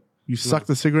cigarette? You suck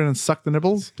the cigarette and suck the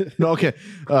nipples? No, okay.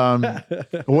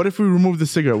 What if we remove the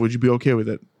cigarette? Would you be okay with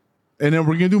it? And then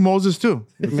we're gonna do Moses too.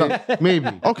 maybe.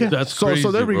 Okay. That's so crazy,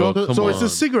 there we bro. go. Come So it's on. the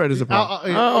cigarette is a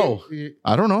problem. Ow.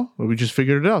 I don't know. We just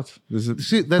figured it out. This is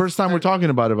See, the that's- first time we're talking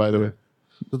about it, by the way.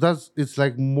 So it's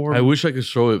like more. I wish I could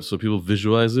show it so people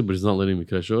visualize it, but he's not letting me.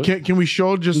 Can I show it? Can we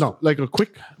show just No. like a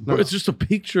quick Bro, it's just a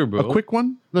picture, bro. a quick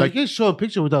one? No, Like you can show a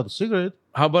picture without the cigarette.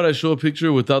 How about I show a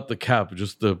picture without the cap,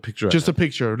 just the picture? just a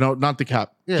picture. No, not the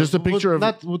cap. Yeah, just a picture of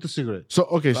not with the cigarette. So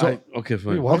okay, so okay,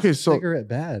 fine. Why Okay, is so- cigarette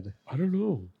bad? I don't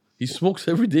know. He smokes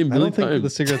every day, a I million don't think times. the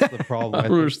cigarette's the problem. I I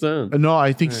don't think understand. no,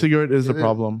 I think cigarette is the It is.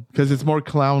 problem because it's more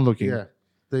clown looking. Yeah.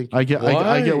 Thank you. I get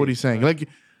Why? what he's saying. Like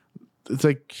it's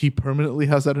like he permanently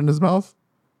has that in his mouth.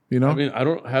 You know? I mean, I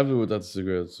don't have it without the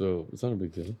cigarette, so it's not a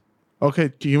big deal. Okay,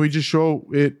 can we just show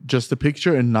it just a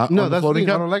picture and not No, on the that's the floating thing.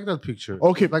 I cap? don't like that picture.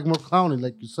 Okay. Like more clowny,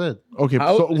 like you said. Okay,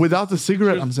 How so is without the this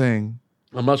cigarette, picture- I'm saying.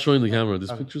 I'm not showing the camera. This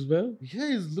picture's bad.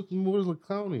 Yeah, it's looking more like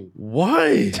clowny.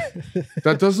 Why?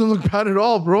 That doesn't look bad at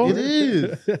all, bro. It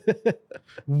is.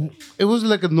 It was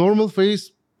like a normal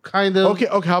face, kind of. Okay,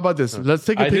 how about this? Let's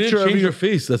take a I didn't picture of change you. your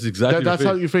face. That's exactly. That's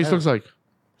how your your face. face looks like.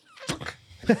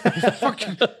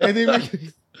 And they make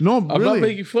No, I'm really. not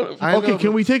making fun of. I Okay, know, can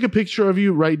but- we take a picture of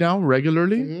you right now,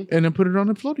 regularly, and then put it on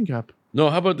a floating cap? No,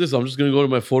 how about this? I'm just gonna go to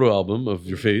my photo album of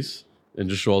your face and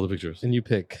just show all the pictures. and you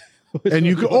pick. And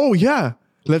you go, oh yeah,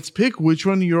 let's pick which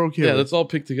one you're okay Yeah, with. let's all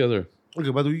pick together. Okay,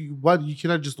 but you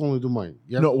cannot just only do mine.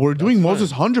 Yeah. No, we're doing fine.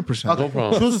 Moses 100%. No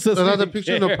problem. Choose another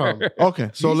picture, no problem. Okay,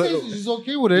 so He's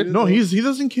okay with it. no, he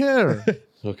doesn't care,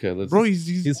 Okay, let's. bro. He's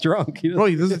He's drunk. He bro.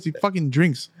 He doesn't. He fucking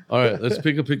drinks. All right, let's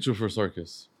pick a picture for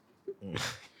Sarkis.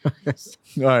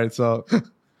 All right, so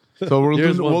we'll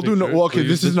Here's do. one We'll do. picture. Well, okay, We'll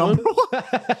this use is this number one? one.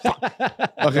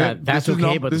 Okay, Yeah, that's this is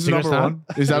okay, but this the is number cigarette's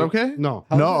one. Is that okay? No.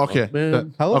 No. Okay. man.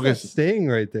 That- How is okay. that staying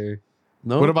right there?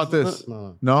 No. What about it's this?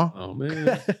 not. No. No. Oh man.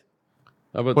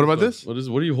 How about What about one? this?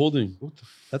 What are you holding?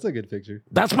 That's a good picture.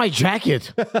 That's my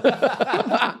jacket.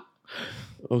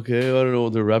 Okay, I don't know.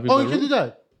 They're wrapping. Oh, my you can room? do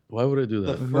that. Why would I do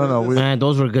that? No. Man,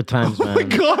 those were good times, man.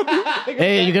 God,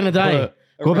 Hey, you're gonna die.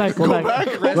 Go back. Go back.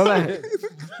 Go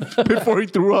back. before he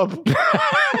threw up.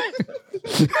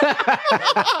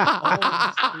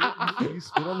 You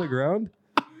spit on the ground?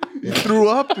 He threw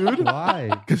up, dude. Why?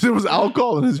 Because there was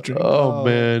alcohol in his drink. Oh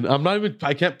man, I'm not even.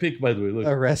 I can't pick. By the way, look.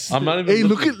 Arrested. I'm not even. Hey,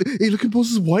 look looking. at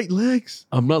Moses' white legs.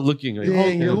 I'm not looking. I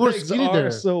Dang, your you were legs skinny are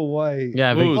there. so white.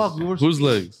 Yeah, Vic. Whose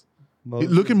legs?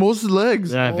 Moses. Look at Moses'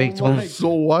 legs. Yeah, Vic Oh told my me. So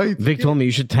white. Vic told me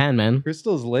you should tan, man.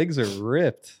 Crystal's legs are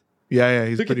ripped. Yeah,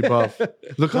 he's pretty buff.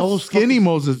 Look how skinny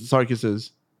Moses Sarkis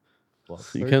is.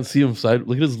 You can't see him side.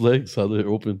 Look at his legs. How they're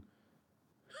open.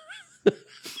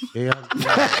 Yeah.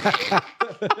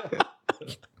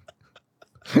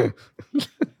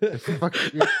 Fuck,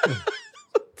 yeah.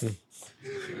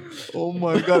 Oh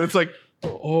my god, it's like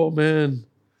Oh man,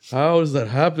 how does that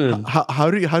happen? how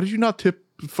did you not tip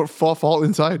for fall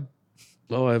inside?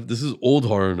 Oh, this is old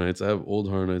Horror Nights. I have old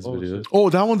Horror Nights videos. shit. Oh,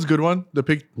 that one's a good one. The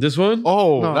pic. This one?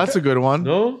 Oh, No. that's a good one.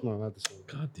 No? No, not this one.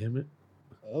 God damn it.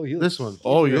 Oh, you This one.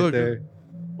 Oh, you look. there.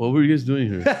 What were you guys doing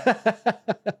here?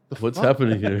 What's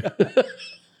happening here?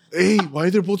 Hey, why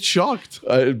they're both shocked?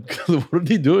 What are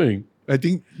they doing? I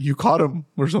think you caught him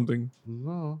or something.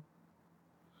 No.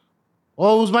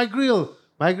 Oh, it was my grill.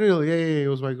 My grill. Yeah, it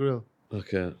was my grill.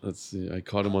 Okay, let's see. I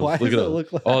caught him on. Why Look does it it up.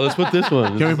 look like- Oh, let's put this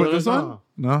one. Can we put one? this one?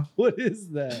 No. What is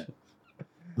that?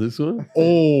 This one?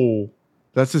 Oh,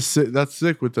 that's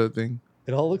sick with that thing.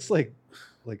 It all looks like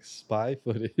spy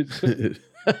footage.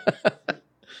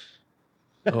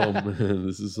 Oh man,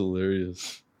 this is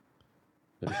hilarious.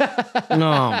 Oh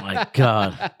my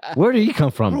god. Where did he come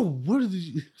Bro, from? where did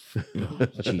you?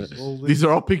 Jesus. Holy- These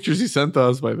are all pictures he sent to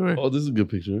us, by the way. Oh, this is a good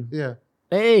picture. Yeah,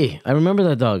 Hey, I remember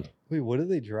that dog. Wait, what are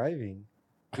they driving?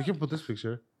 we can put this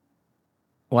picture.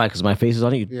 Why? Because my face is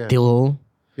on it, you Yeah. dillo.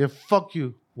 Yeah, fuck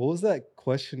you. What was that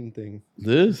question thing?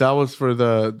 This? That was for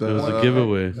the. It was a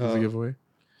giveaway. It was a giveaway.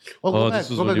 Oh, Oh, go back, this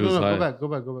was go when back, he was no, high. go back, go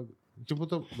back, go back. You can put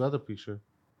the other picture.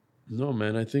 No,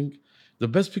 man. I think the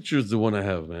best picture is the one I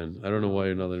have, man. I don't know why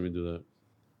you're not letting me do that.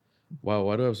 Wow,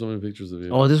 why do I have so many pictures of you?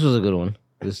 Oh, this was a good one.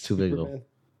 This is too big though. Superman?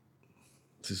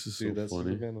 This is Dude, so that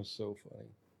funny. Superman was so funny.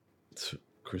 It's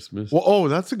Christmas. Well, oh,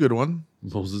 that's a good one.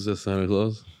 Moses as Santa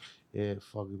Claus. Yeah,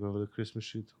 fuck. Remember the Christmas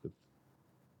shoot?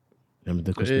 Remember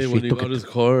the Christmas Hey, tree? when he Took got it. his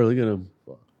car, look at him.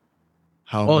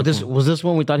 How? Oh, much this one? was this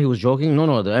one we thought he was joking?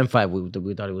 No, the M5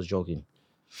 we thought he was joking.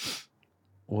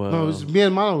 Wow. No, it was me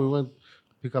and Mama. We went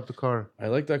pick up the car. I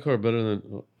like that car better than.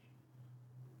 Oh.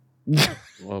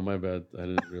 Oh, my bad. I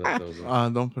didn't realize that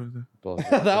was. Don't put it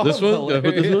there. That This was one? Can I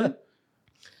put this hilarious. one?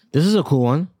 This is a cool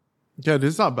one. Yeah,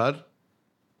 this is not bad.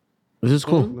 This is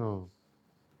cool. No.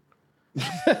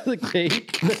 The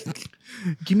cake.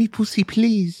 Give me pussy,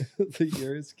 please. The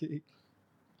yours cake.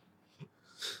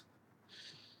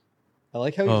 I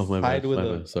like how Oh, he's my tied bad. with My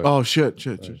a. bad. Sorry. Oh shit!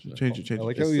 Change Sorry. it. Change I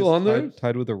like it. how It's he's still on there?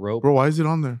 tied with a rope. Bro, why is it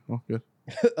on there? Oh, good.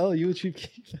 Oh, you a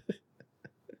cheapskate.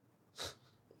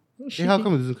 Hey, how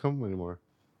come it doesn't come anymore?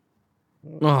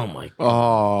 Oh my. Oh,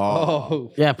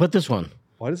 Oh, Yeah, put this one.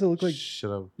 why does it look like Shut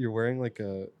up. you're wearing like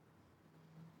a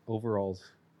overalls?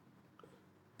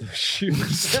 The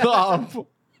shoes. stop!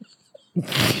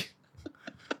 Hey,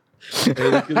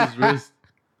 look at his wrist.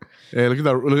 Hey, look at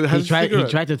that. Look, it has He a cigarette.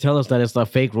 tried to tell us that it's not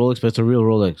fake Rolex, but it's a real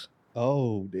Rolex.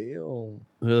 Oh, damn.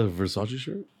 Look at that Versace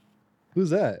shirt. Who's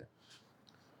that?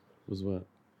 Was what?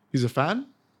 He's a fan.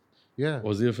 Yeah,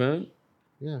 Was he a fan?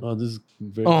 yeah. Oh, this is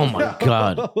very. Oh my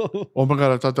god. Oh my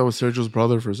god! I thought that was Sergio's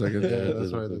brother for a second. Yeah, Yeah, it that's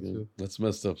did why I look did like too. him. That's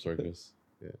messed up, Sarkis.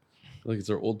 Yeah. Look, it's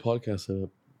our old podcast setup.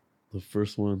 The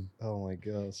first one. Oh my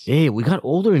gosh. Hey, we got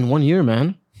older in 1 year,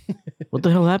 man. What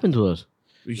the hell happened to us?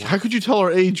 How could you tell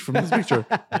our age from this picture?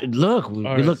 Look, we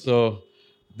All right, look. so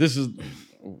this is.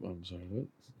 Oh, I'm sorry. What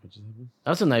just happened?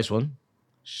 That's a nice one.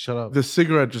 Shut up. The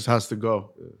cigarette just has to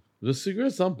go. The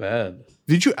cigarette's not bad.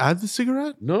 Did you add the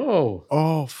cigarette? No.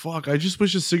 Oh fuck! I just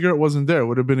wish the cigarette wasn't there.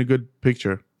 Would have been a good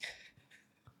picture.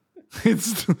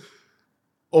 It's.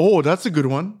 Oh, that's a good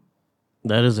one.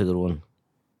 That is a good one.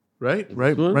 Right,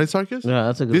 right, one? right, Sarkis. Yeah,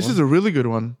 that's a good This one. is a really good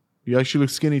one. You actually look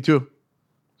skinny too.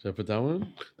 Should I put that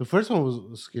one? The first one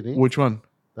was skinny. Which one?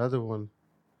 The other one.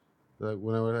 Like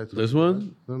whenever I took This it,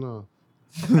 one? No.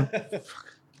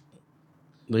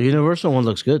 The universal one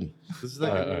looks good. This is All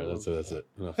like right, that's it.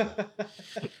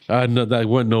 Enough. No, that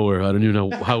went nowhere. I don't even know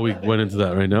how we went into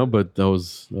that right now, but that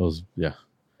was yeah.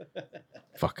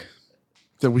 Fuck.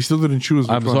 That we still didn't choose.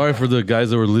 Which I'm one. sorry for the guys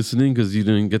that were listening because you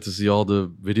didn't get to see all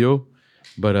the video,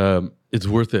 but it's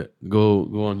worth it. Go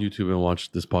on YouTube and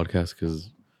watch this podcast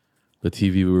because the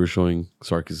TV we were showing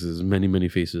Sarkis's many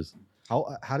faces.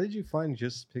 How did you find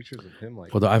just pictures of him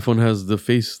like? Well, the iPhone has the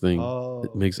face thing. Oh.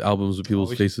 It makes albums with people's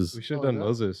we faces. We should have Oh, done yeah.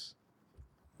 Moses.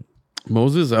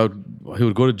 Moses, he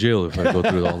would go to jail if I go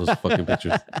through all those fucking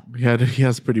pictures. He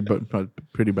has pretty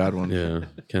bad ones. Yeah,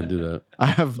 can't do that. I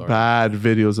have bad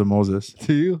videos of Moses.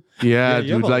 Do you? Yeah,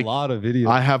 you dude. have Like a lot of videos.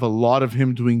 I have a lot of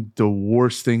him doing the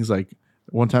worst things. Like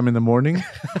one time in the morning,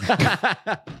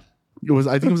 I think it was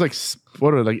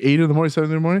like 8 in the morning, 7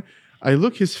 in the morning. I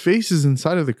look, his face is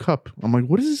inside of the cup. I'm like,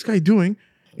 what is this guy doing?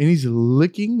 And he's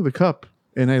licking the cup.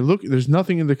 And I look, there's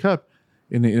nothing in the cup.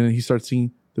 And he starts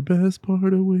singing, the best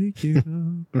part of waking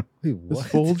up, Wait, the what?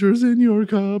 Folgers in your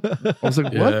cup. I was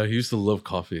like, what? Yeah, he used to love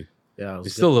coffee. Yeah, He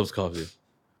still loves coffee.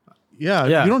 Yeah,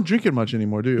 Yeah. you don't drink it much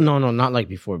anymore, do you? No, not like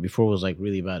before. Before was like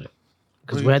really bad.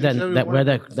 Because Well, we had you that, drink we had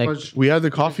every that, morning. like, We had the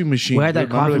coffee machine. We had that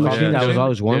Remember coffee the machine that was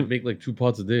always They'd warm. make like 2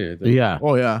 pots a day. I think. Yeah.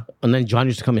 Oh, yeah. And then John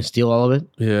used to come and steal all of it.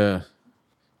 Yeah,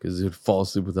 because he'd fall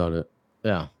asleep without it.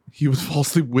 Yeah. He would fall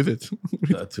asleep with it.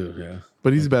 That too. Yeah.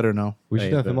 But he's better now. We should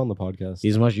Hey, have him but- on the podcast.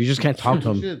 He's much. You just can't talk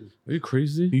to him. Shit. Are you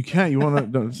crazy? You can't. You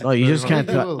want to? No, you just can't.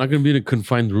 Well, Not gonna be in a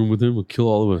confined room with him. We'll kill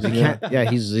all of us. Yeah,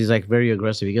 he's like very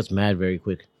aggressive. He gets mad very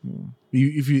quick,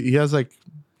 He has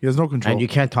no control. and you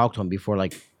can't talk to him before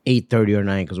like 8:30 or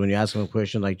 9 because when you ask him a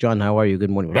question like John, how are you? Good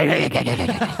morning.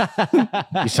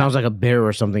 He sounds like a bear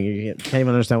or something. You can't even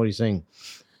understand what he's saying.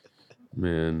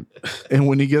 Man, And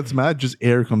when he gets mad, just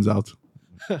air comes out.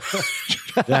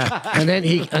 Yeah, and then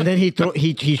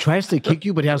he tries to kick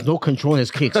you, but he has no control in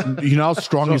his kicks. You know how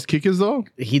strong his kick is, though.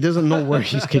 He doesn't know where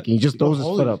he's kicking. He just throws his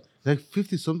foot up. Like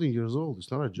 50-something years old.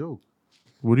 It's not a joke.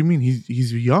 What do you mean?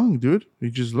 He's young, dude. He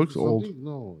just looks old. Something?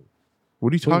 No.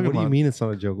 What are you What, talking what do about? you mean it's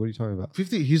not a joke? What are you talking about?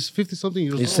 50. He's 50-something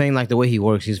years He's old. saying like the way he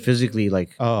works. He's physically like.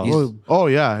 Oh, Oh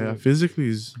yeah. Physically,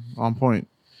 he's on point.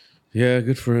 yeah,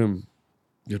 good for him.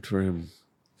 Good for him.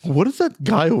 What is that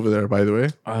guy over there, by the way?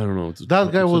 I don't know.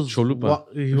 That guy it's a was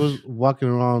cholupa. he was walking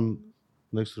around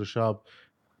next to the shop.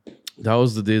 That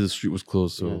was the day the street was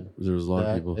closed, so Yeah. there was a lot of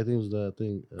I people. think it was the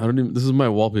thing. I don't even. This is my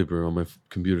wallpaper on my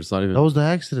computer. It's not even. That was the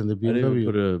accident. The I didn't even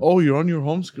put BMW. a. Oh, you're on your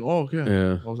home screen. Oh, okay.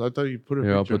 Yeah. Oh, I thought you put a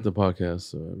Here, I'll picture. put the podcast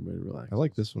so everybody relax. I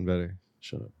like this one better.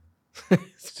 Shut up.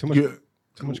 It's too much, You-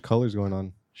 too much colors going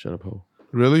on. Shut up, ho.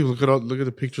 Really? Look at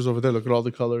the pictures over there. Look at all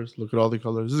the colors. Look at all the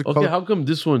colors. This is a Okay, color. how come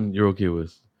this one you're okay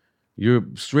with? You're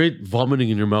straight vomiting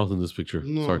in your mouth in this picture.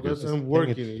 No, Sarkis. I'm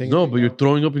working. Ping it. No, but you're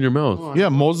throwing up in your mouth. No, Yeah,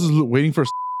 Moses is waiting for.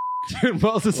 Dude,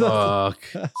 Moses. Fuck.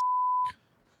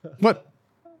 What?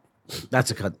 That's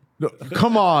a cut. No,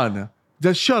 come on.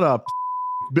 Just shut up.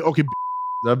 Okay. Is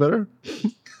that better?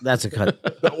 That's a cut.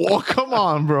 Oh, come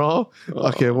on, bro.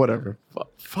 Okay, whatever.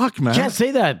 Fuck, man. Can't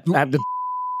say that.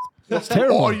 That's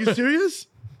terrible. Oh, are you serious?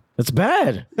 That's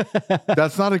bad.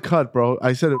 That's not a cut, bro.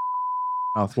 I said it.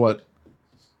 Mouth. What?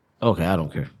 Okay, I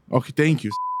don't care. Okay, thank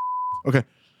you. Okay.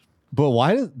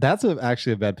 But that's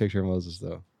actually a bad picture of Moses,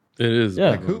 though. It is.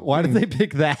 Yeah. Like, Why did they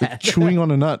pick that? Chewing on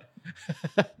a nut.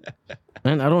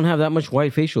 Man, I don't have that much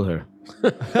white facial hair.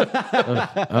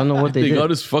 I don't know what they they did. got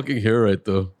his fucking hair right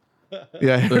though.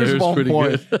 Yeah, hair's hair's on pretty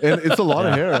point. good. And it's a lot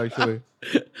of hair, actually.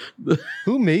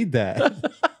 Who made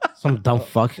that? Some dumb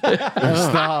fuck.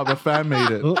 Stop. A fan made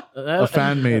it. A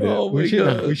fan made it. Oh my we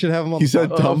god. should have him on. He the said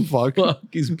podcast. dumb fuck. Fuck,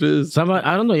 he's pissed. Somebody,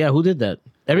 I don't know. Yeah, who did that?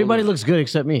 Everybody looks good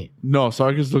except me. No,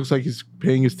 Sarkis looks like he's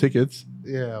paying his tickets.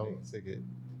 Yeah.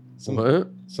 What?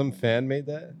 Some fan made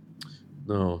that.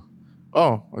 No.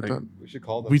 Oh, I thought We should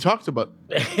call them. we talked about.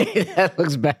 That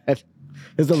looks bad.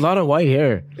 There's a lot of white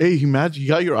hair. Hey, imagine you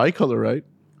got your eye color right.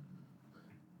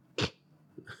 You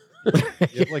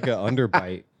have like an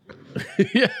underbite.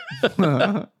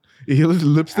 Yeah. He has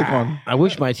lipstick on. I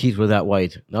wish my teeth were that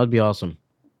white. That would be awesome.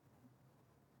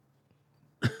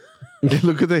 Hey,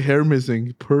 look at the hair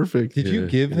missing. Perfect. Did you Yeah,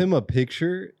 give him a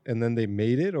picture and then they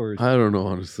made it, or? I don't know,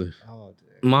 honestly. Oh,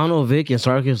 dang. Mono, Vic, and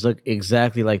Sarkis look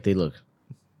exactly like they look.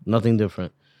 Nothing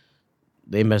different.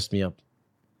 They messed me up.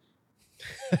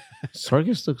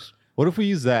 Sarkis looks... What if we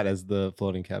use that as the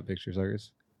floating cap picture, Sarkis?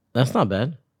 That's not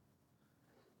bad.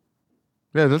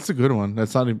 Yeah, that's a good one.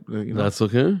 That's not. That's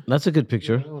okay. That's a good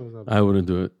picture. I wouldn't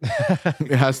do it.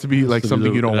 It has to be like To be something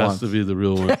the- you don't it want. has to be the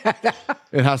real one.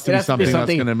 It has to It be has to be something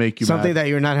that's gonna make you something mad. that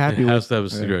you're not It happy with, has to have a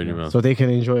cigarette in your mouth. so they can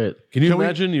enjoy it. Can you Can we-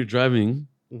 imagine you're driving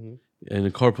Mhm. and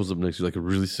a car pulls up next to you, like a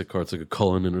really sick car, it's like a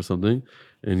Cullinan or something,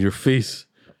 and your face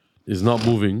is not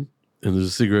moving, and there's a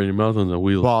cigarette in your mouth on the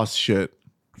wheel. Boss shit.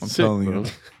 I'm Sick, telling bro.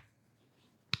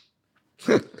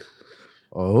 you.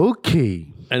 Okay.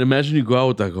 And imagine you go out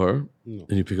with that car No.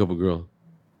 and you pick up a girl.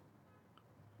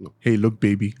 Hey, look,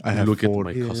 baby. I You have look 4.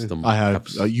 at my custom. I have.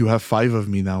 caps. You have 5 of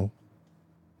me now.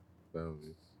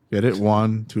 Get it?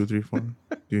 1, 2, 3, 4.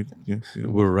 Dude, yeah,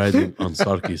 We're riding on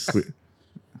Sarkis.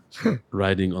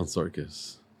 Riding on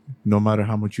Sarkis. no matter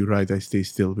how much you ride, I stay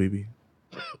still, baby.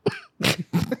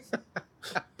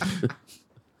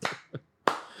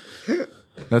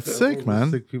 That's sick,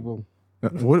 man. Sick people.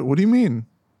 What do you mean?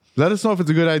 Let us know if it's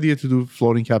a good idea to do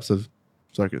floating caps of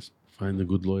circus. Find a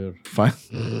good lawyer. Fine.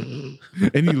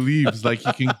 And he leaves like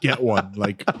he can get one.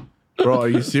 Like, bro, are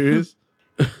you serious?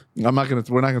 We're not gonna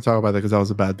talk about that because that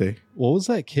was a bad day. What was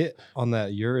that kit on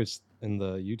that Urus in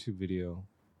the YouTube video?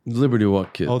 Liberty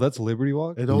Walk kit. Oh, that's Liberty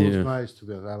Walk. It was Yeah. nice to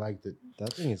be honest. I liked it.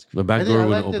 That thing is. The back I think door I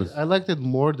wouldn't liked open. it. I liked it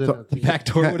more than So- I think. Back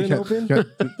door wouldn't open.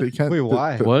 They can't. Wait,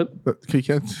 why? What? They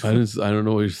can't. I don't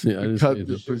know what you're saying. I didn't say Cut.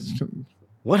 anything.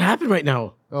 What happened right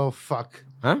now? Oh fuck!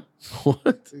 Huh?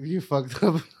 What? You fucked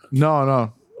up.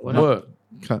 No. What?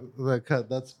 Cut. The cut.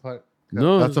 That's part.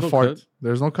 No, That's a there's no fart. cut.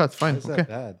 There's no cuts. Fine. Why is that Okay.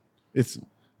 bad? It's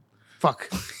Fuck.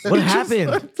 What happened?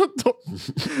 nothing. He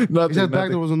said back nothing.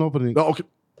 there was an opening. Oh, okay.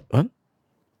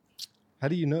 How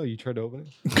do you know? You tried to open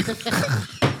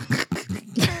it?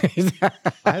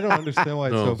 I don't understand why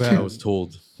it's No, so bad. I was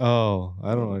told. Oh,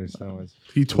 I don't understand why it's.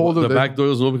 He told her The that. back door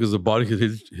was open because the body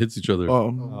hits each other.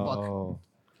 Oh.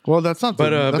 Well, that's not.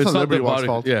 But that's it's not not the Liberty Walk's body.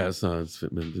 fault. Yeah, it's not. It's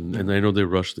fitment, and I know they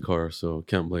rushed the car, so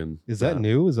can't blame. Is that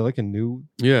new? Is that like a new?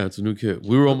 Yeah, it's a new kit.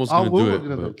 We were almost gonna we do were it.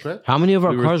 gonna do but, it, right? How many of our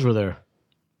We were- cars were there?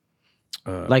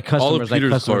 Like all customers, of like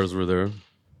Peter's customers, cars were there.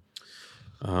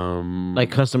 like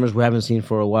customers we haven't seen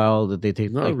for a while that they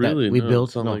take. Not like really. That we no, built.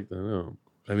 it's not No. like that. No.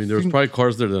 I mean, there was probably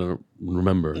cars there that I don't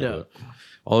remember. Yeah. but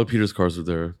all of Peter's cars were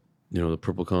there. You know, the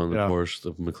purple con, the Yeah. Porsche,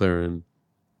 the McLaren.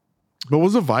 But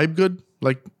was the vibe good?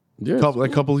 Like Yeah, couple,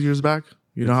 like couple of years back.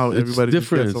 You know how it's everybody just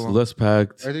different. gets It's along? less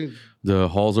packed. I think. The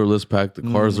halls are less packed. The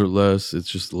cars are less. It's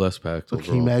just less packed. But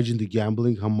can you overall. imagine the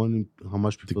gambling? How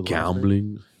much The people? lost there?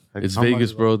 gambling? Like, It's how much-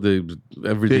 Vegas, bro. They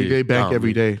every day. They bank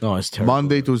every day. No, it's terrible.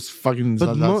 Monday to fucking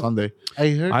But Sunday. I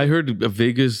heard. I heard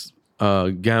Vegas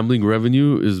gambling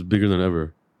revenue is bigger than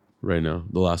ever right now.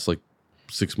 The last like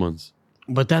 6 months.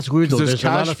 But that's weird though. 'Cause there's There's a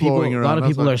lot cash of people. flowing A around, lot of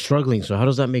that's people why. are struggling. So how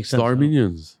does that make The sense?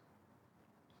 Armenians.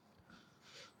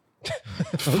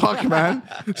 Fuck, man.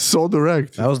 So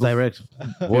direct. That was direct.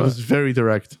 It was very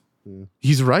direct.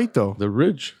 He's right though. They're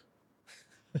rich.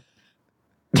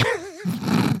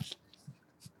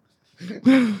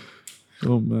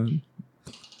 Oh man.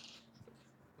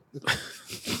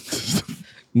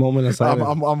 Moment of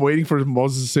silence. I'm waiting for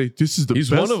Moses to say this is the He's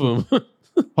best. one of them.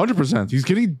 100%. He's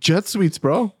getting jet suites,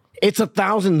 bro. It's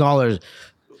 $1,000.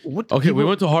 What? Okay, we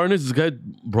went to Harness. This guy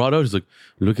brought out. He's like,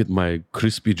 "Look at my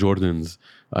crispy Jordans.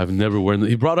 I've never worn them."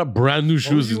 He brought up brand new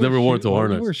shoes. He's never worn to Why would you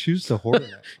wear Harness. shoes to Hornet?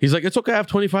 He's like, "It's okay. I have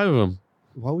 25 of them."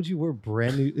 Why would you wear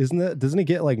brand new? Doesn't it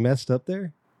get like messed up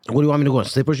there? What do you want me to go on?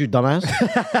 Slippers, you dumbass?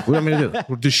 What do you want me to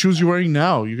do? The shoes you're wearing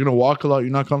now, you're gonna walk a lot.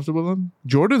 You're not comfortable in them.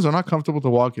 Jordans are not comfortable to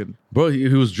walk in. Bro, he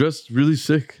was dressed really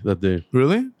sick that day.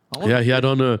 Really? Yeah, he had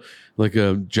on a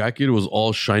jacket. It was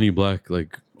all shiny black,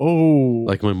 like Oh,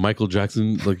 my Michael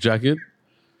Jackson jacket.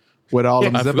 with all I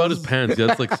the forgot his zippers? pants. He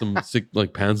had like some sick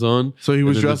pants on. So he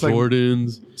was And then dressed the like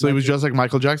Jordans. So he was dressed like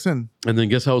Michael Jackson, And then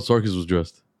guess how Sarkis was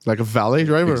dressed? like a valet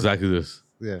driver. Exactly this.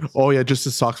 Yeah. Oh yeah, just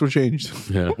his socks were changed.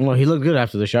 Yeah. Well, he looked good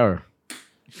after the shower.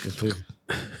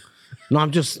 No,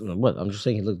 I'm just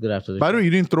saying he looked good after the By shower. the way,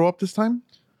 you didn't throw up this time.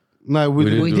 No, we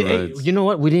didn't didn't. do Hey, rides. you know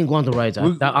what? We didn't go on the rides.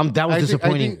 We- That was I think-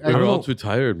 disappointing. I We were don't all know. too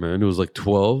tired, man. It was like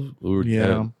 12. We were Yeah.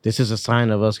 10. This is a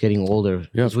sign of us getting older. Yeah,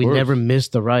 Because of we course. never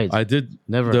missed the rides. I did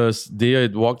Never. The day I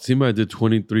walked SEMA, I did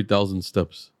 23,000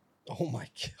 steps. Oh my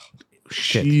god!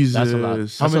 Shit, Jesus. that's a lot. How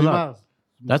That's a many lot. miles?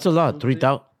 That's a lot.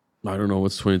 3,000. I don't know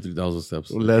what's 23,000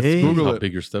 steps. Let's Hey. Google How it.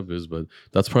 big your step is, but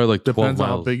that's probably like 12 Depends on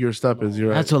miles. how big your step is. You're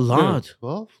right. That's a lot.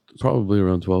 12? Probably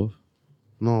around 12.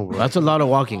 No, bro. That's a lot of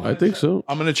walking. I think so.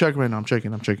 I'm gonna check right now. I'm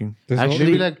checking. There's no- Actually-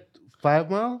 Maybe like 5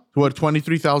 miles. What?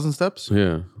 23,000 steps?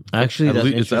 Yeah. Actually, At that's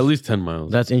least, it's at interesting. least 10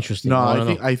 miles. That's interesting. No, I I don't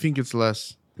think know. I think it's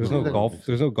less. There's no golf.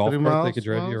 There's no golf 3 cart miles, that could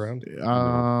drive you miles?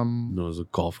 around. No, it's a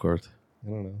golf cart. I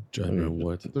don't know. Driving around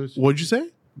what? What'd you say?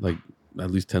 Like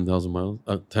at least 10,000 miles?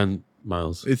 10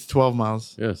 miles. It's 12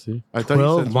 miles. Yeah, see? I thought you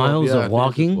 12 said miles yeah. of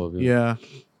walking? 12, Yeah.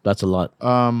 That's a lot.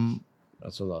 Um,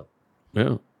 That's a lot.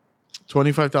 Yeah.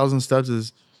 25,000 steps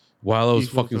is While I was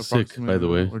equal to fucking sick, by the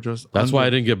way. or just That's why I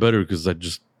under. didn't get better because I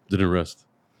just didn't rest.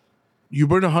 You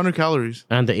burned 100 calories.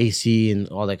 And the AC and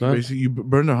all that. Huh? Basically, you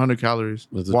burned 100 calories.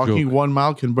 That's a Walking joke. 1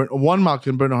 mile can burn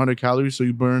 100 calories. So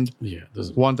you burned Yeah, it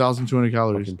doesn't. 1,200 I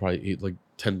calories. can probably eat like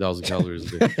 10,000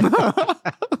 calories a day.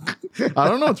 I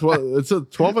don't know. 12, it's a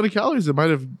 1,200 calories. It might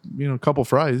have a couple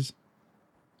fries.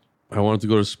 I wanted to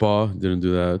go to spa, didn't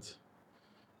do that.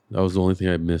 That was the only thing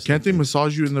I missed. Can't they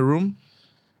massage you in the room?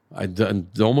 I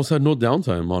almost had no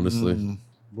downtime, honestly.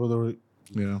 Brother,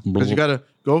 Yeah, because you gotta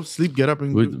go sleep, get up,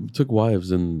 and We took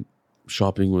wives, and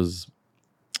shopping was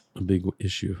a big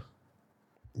issue.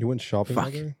 You went shopping Fuck.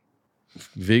 out there?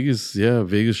 Vegas, yeah,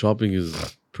 Vegas shopping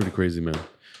is pretty crazy, man.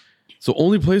 It's the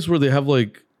only place where they have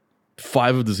like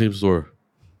 5 of the same store,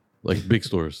 like big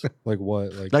stores. Like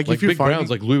what? Like, like Like if you're big brands, finding,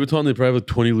 like Louis Vuitton, they probably have like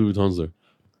 20 Louis Vuittons there.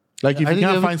 like if I you think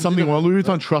can't every- find something well, Louis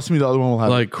Vuitton, trust me, the other one will have.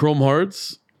 Like Chrome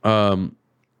Hearts,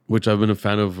 which I've been a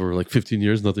fan of for like 15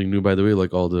 years. Nothing new, by the way.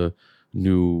 Like all the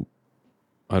new,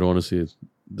 I don't want to see it.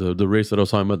 The race that I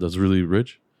was talking about that's really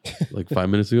rich, like 5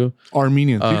 minutes ago.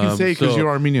 Armenian. You can say because so you're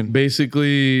Armenian.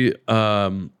 Basically,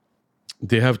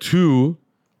 they have 2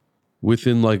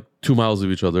 within like 2 miles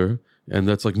of each other, and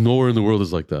that's like nowhere in the world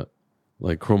is like that.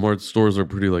 Like Chrome Hearts stores are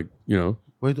pretty like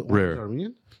wait, Rare.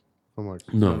 Armenian? How much?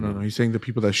 no. No. He's saying the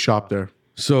people that shop there.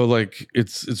 So like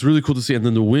it's really cool to see. And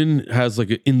then the Wynn has like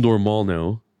an indoor mall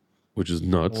now, which is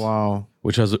nuts. Wow.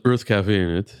 Which has an Earth Cafe in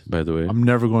it, by the way. I'm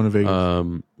never going to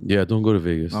Vegas. Yeah, don't go to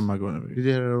Vegas. I'm not going to Vegas. Did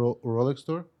they have a Rolex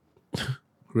store?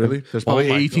 Really? There's probably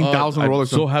my 18,000 God, I'm Rolex.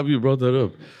 so happy you brought that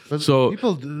up. But So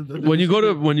people, when you go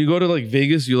to like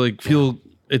Vegas, you like feel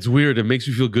it's weird. It makes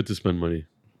you feel good to spend money.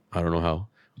 I don't know how,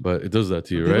 but it does that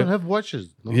to you, they right? don't have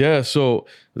watches. No? Yeah. So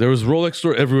there was Rolex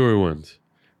store everywhere we went,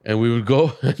 and we would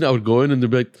go, and I would go in, and they'd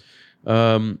be like,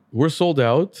 "We're sold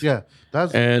out." Yeah,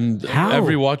 that's And How?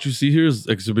 every watch you see here is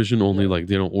exhibition only. Like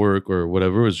they don't work or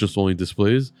whatever. It's just only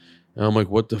displays. And I'm like,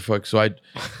 what the fuck? So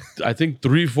I think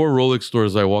 3-4 Rolex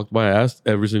stores I walked by, I asked,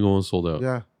 every single one sold out.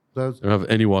 yeah, that's I don't have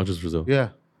any watches for sale. yeah,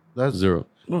 that's Zero.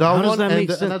 that How does one that and make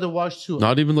sense? another watch too.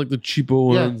 Not even like the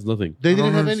cheapo Yeah. ones. Nothing. They I didn't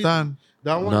don't have any. understand.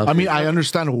 That one. Nothing. I mean, I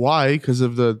understand why because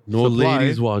of the No supply.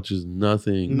 ladies' watches.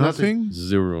 Nothing. Nothing.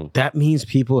 Zero. That means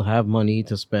people have money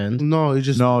to spend. No, it's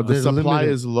just No, the they're supply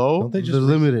limited. is low. Don't they They're just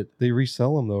limited. they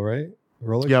resell them though, right?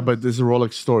 Rolex. Yeah, but this is a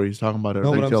Rolex store. He's talking about a no,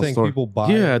 but I'm retail saying store. people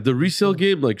buy. Yeah, the resale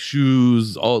game, like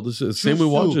shoes, all this. Same Shoes with too.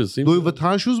 watches. Same Louis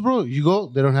Vuitton shoes, bro. You go,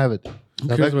 they don't have it. Who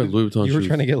cares about Louis Vuitton You were shoes?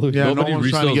 trying to get Louis. Yeah, Nobody no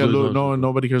one's trying to resells get Louis Vuitton no. shoes.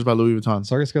 Nobody cares about Louis Vuitton.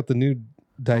 Sarkis got the new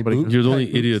dye Nobody- boot. You're the only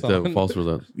dye idiot boots that on. falls for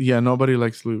that. Yeah, nobody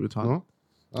likes Louis Vuitton. No?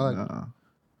 I like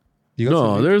You got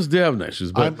No, some- they have nice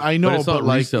shoes, but I know, but it's not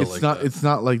like resale it's like not. that. It's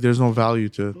not like there's no value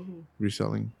to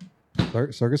reselling.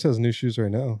 Sarkis has new shoes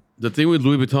right now. The thing with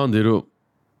Louis Vuitton, they don't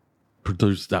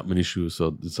produce that many shoes,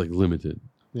 so it's like limited.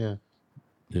 yeah.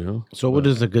 You know? So what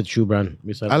is a good shoe brand?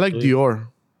 Besides I like Louis? Dior.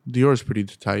 Dior is pretty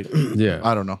tight. Yeah.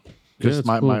 I don't know. Yeah, Just it's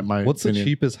my, cool. my What's the opinion.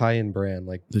 cheapest high end brand?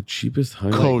 Like The cheapest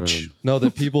high Coach. no,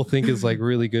 that people think is like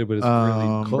really good, but it's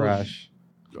really Coach. trash.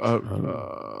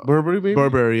 Burberry, maybe?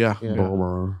 Burberry, yeah. Yeah.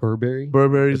 Burberry.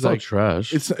 Burberry's It's like like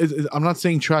trash. it's. I'm not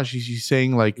saying trash. He's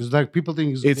saying like It's like people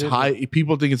think it's high.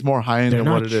 People think it's more high end They're than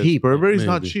not what it is. cheap. Burberry's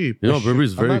not Maybe. cheap. You know,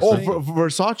 Burberry's very not Oh, expensive.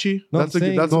 Versace. No, that's I'm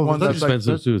saying- that's the no, one that's that's like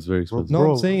expensive too. It's very expensive. No,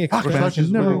 Bro, I'm saying expensive.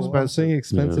 Versace's never No, I'm saying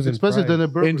expensive. It's in expensive than a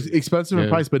price. Burberry. and expensive in Yeah.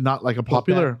 price, but not like a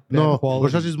popular. No,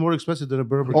 quality. Versace is more expensive than a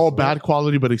Burberry. Oh, bad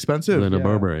quality but expensive. Than a Yeah.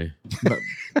 Burberry.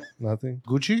 Nothing.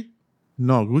 Gucci?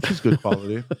 No, Gucci's good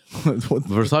quality. What-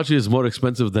 Versace is more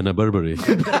expensive than a Burberry.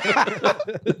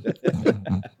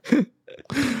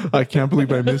 I can't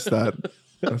believe I missed that.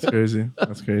 That's crazy.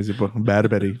 That's crazy. But bad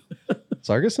Betty.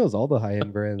 Sarkis knows all the high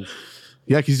end brands.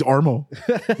 Yeah, 'cause he's Armo.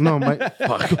 No, my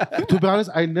to be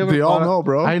honest, I never. They all bought a- know,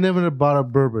 bro. I never bought a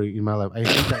Burberry in my life. I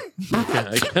hate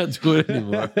that. I can't do it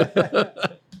anymore.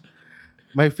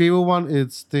 My favorite one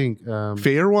is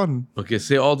Fair one. Okay,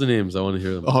 say all the names. I want to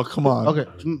hear them. Oh, come on. Okay,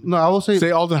 no, I will say.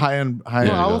 Say all the high end. No,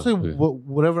 Yeah, I will go. say Okay.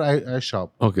 whatever I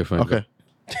shop. Okay, fine. Okay.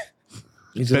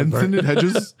 He's in a Benson and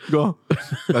Hedges. Go.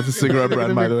 That's a cigarette You're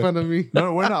brand, gonna by the make way. fun of me.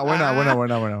 No, we're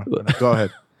not. Go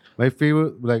ahead. My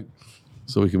favorite, like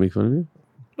So we can make fun of you?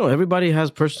 No, everybody has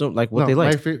personal like what no, they my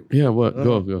like. favorite. Yeah, what?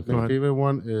 Go. My favorite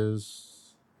one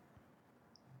is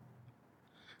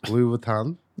Louis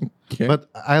Vuitton. Okay. But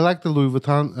I like the Louis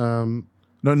Vuitton.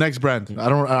 No, next brand. I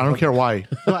don't care why.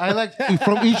 No, I like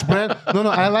from each brand. No,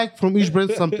 I like from each brand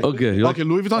something. Okay. You like, Okay,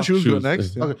 Louis Vuitton shoes. Go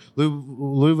next. Okay,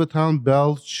 Louis Vuitton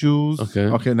belt, shoes, okay.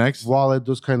 Okay, next. wallet,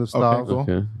 those kind of stuff. cool.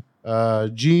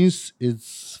 Okay. Jeans,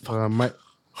 it's my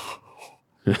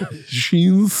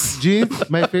Jeans. jeans.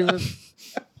 My favorite.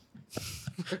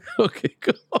 Okay,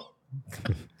 go.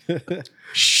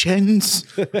 Shins.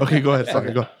 Okay, go ahead.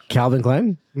 Okay, go. Calvin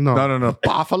Klein. No,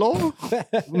 Buffalo.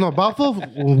 no. Buffalo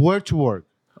wear to work,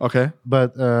 Okay.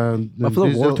 but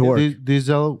Buffalo wore to work.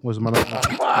 Diesel was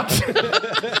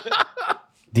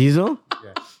Diesel.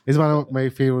 is one of my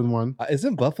favorite one.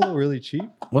 Isn't Buffalo really cheap?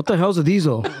 What the hell's a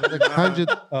diesel? Like 100.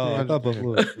 Oh, I thought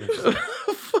Buffalo.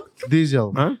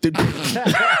 Diesel. Huh?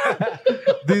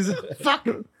 Diesel.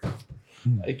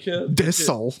 I can't.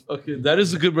 Diesel. Okay, that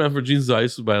is a good brand for jeans. I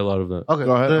used to buy a lot of that. Okay,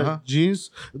 Go ahead, the uh-huh.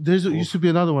 jeans. There's used to be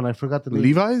another one. I forgot the name.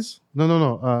 Levi's.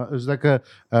 No. It was like a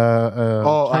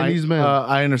Chinese man.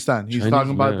 I understand. He's Chinese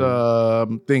talking about man.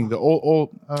 the thing, the old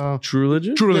True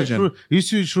Religion? True Religion. Used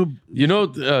to true. You know,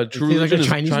 True He's like a Religion is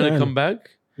Chinese trying to man. come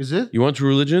back. Is it? You want True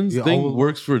Religion's Yeah, thing? I'll-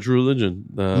 Works for True Religion.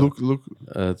 Look.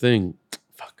 Thing.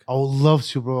 Fuck. I would love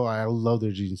to, bro. I love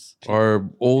their jeans. Our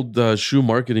old shoe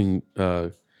marketing.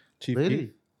 Cheap. Lady.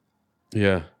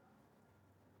 Yeah,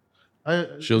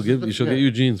 she'll get you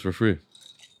jeans for free.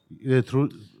 Yeah, true.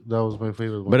 That was my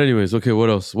favorite one. But anyways, okay. What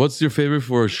else? What's your favorite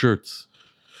for shirts?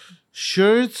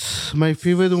 Shirts. My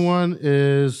favorite one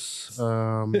is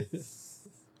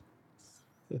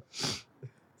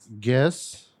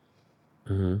Guess,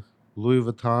 Uh-huh. Louis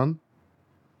Vuitton.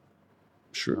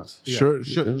 Shirts.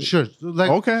 Shirts.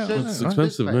 Like Okay, shirts, it's this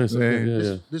expensive, type. nice, okay, yeah, this,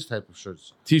 yeah. this type of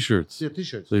shirts. T-shirts. Yeah,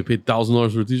 t-shirts. So you paid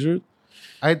 $1,000 for a T-shirt?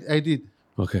 I did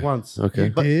Okay. once. Okay.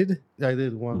 But Did? I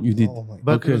did once. You did. Oh my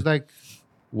But okay. it was like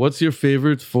What's your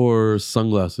favorite for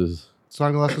sunglasses?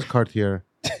 sunglasses Cartier.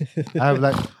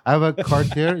 I have a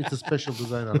Cartier. It's a special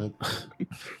design on it.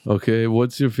 Okay,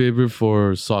 what's your favorite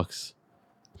for socks?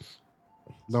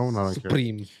 No, I don't care.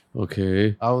 Supreme.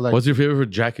 Okay. I would like What's your favorite for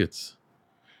jackets?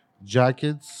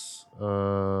 jackets.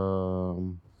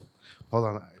 Hold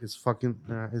on, it's fucking.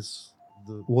 It's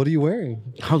the. What are you wearing?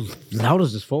 How loud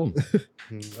is this phone?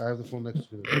 I have the phone next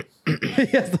to me. He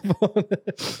has the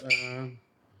phone.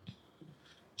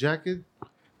 Jacket.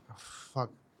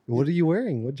 Fuck. What are you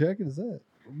wearing? What jacket is that?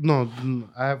 No,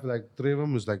 I have like 3 of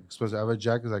them. It's like expensive. I have a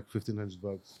jacket like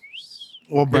 $1,500.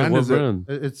 What brand what is brand?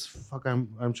 It's fuck.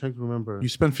 I'm trying to remember. it? You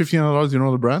spend $1,500. You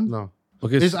know the brand? No.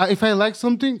 Okay, If I like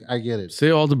something, I get it. say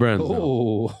all the brands. now.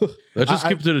 Oh, Let's just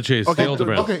skip to the chase. Okay, Say all the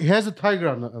brands. Okay, he has a tiger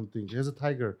on the thing. He has a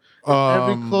tiger. Um,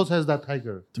 Every clothes has that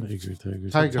tiger. Tiger.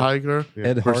 Tiger.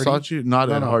 Ed Hardy. Versace?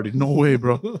 Not Ed no. Hardy. No way,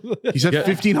 bro. He said Yeah.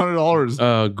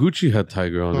 $1,500. Gucci had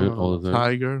tiger on No, it no, all the time.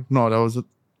 Tiger. No, that was a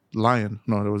lion.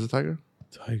 No, that was a tiger.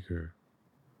 Tiger.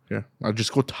 Yeah. I'll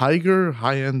just go tiger,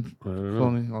 high end I don't know.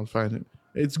 clothing. I'll find it.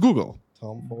 It's Google.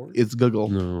 Tom Ford. It's Google.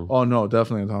 No. Oh, no,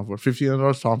 definitely a Tom Ford.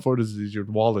 $1,500. Tom Ford is your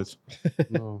wallet.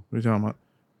 No. What are you talking about?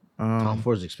 Tom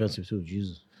Ford's expensive too.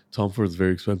 Jesus. Tom Ford's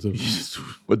very expensive.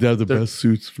 But they have the best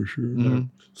suits for sure. Mhm.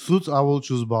 Suits, I will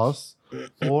choose Boss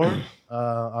or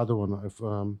other one. If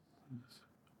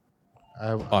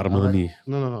Armani.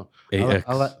 No. AX.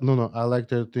 I like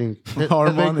their thing. Ted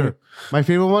Armani. Baker. My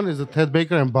favorite one is the Ted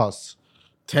Baker and Boss.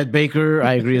 Ted Baker,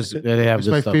 I agree. They have It's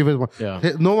good my stuff. favorite one. Yeah.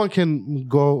 No one can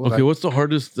go. Okay, what's the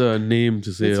hardest name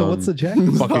to say So on what's the jacket?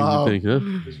 fucking Stop. thing, huh?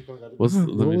 What's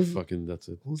let me was- fucking that's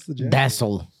it. What's the jacket?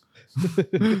 Dazzle.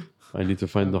 I need to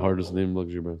find the hardest name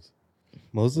luxury brands.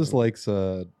 Moses likes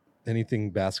anything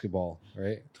basketball,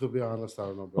 right? To be honest, I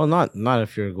don't know. Well, not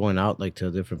if you're going out like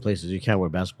to different places. You can't wear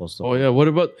basketball stuff. Oh yeah,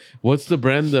 what's the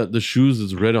brand that the shoes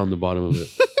is red on the bottom of it?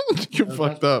 You're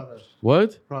fucked up.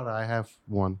 What? Prada. I have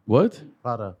one. What?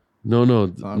 Prada. No,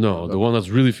 not no, the one that's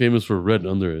really famous for red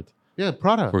under it. Yeah,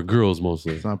 Prada. For girls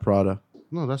mostly. It's not Prada.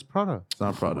 No, that's Prada. It's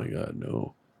not Oh Prada. my god,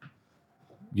 no.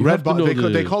 You Red have to know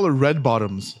they call it red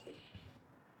bottoms.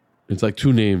 It's like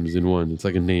two names in one. It's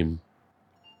like a name.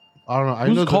 I don't know. I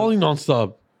Who's know calling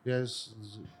nonstop? Yes.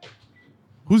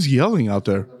 Who's yelling out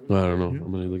there? I don't know.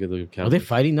 I'm gonna look at the Are camera. they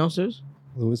fighting downstairs?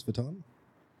 Louis Vuitton.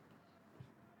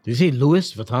 Did you say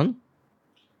Louis Vuitton?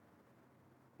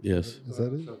 Yes. Is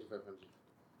that it?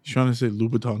 He's trying to say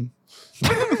Louboutin.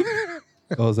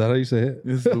 Oh, is that how you say it?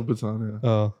 It's Louboutin, yeah.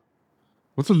 Oh,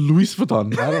 What's a Louis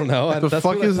Vuitton? I don't know. The That's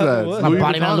fuck what I is thought that? it was. Not Louis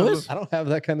Body Man Vuitton? Louis? I don't have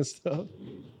that kind of stuff.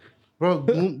 Bro,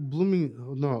 Blooming.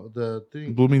 No, the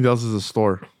thing. Bloomingdale's is a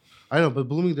store. I know, but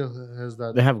Bloomingdale has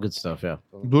that. They have good stuff, yeah.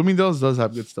 Bloomingdale's does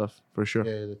have good stuff, for sure.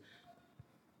 Yeah,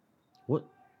 What?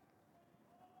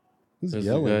 Who's There's a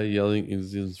yelling? guy yelling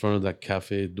is in front of that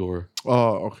cafe door.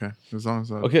 Oh, okay. As long as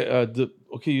that.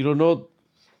 Okay, you don't know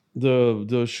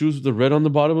the shoes with the red on the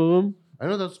bottom of them? I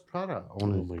know that's Prada. Oh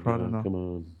Only. my Prada, god, no. come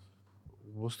on.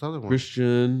 What's the other one?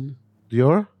 Christian.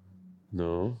 Dior?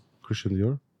 No. Christian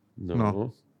Dior? No.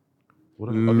 No. What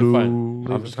Okay, fine.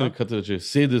 Lou- I'm just gonna cut to the chase.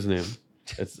 Say this name.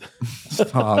 It's,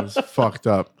 Stop. It's fucked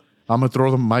up. I'm gonna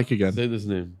throw the mic again. say this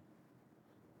name.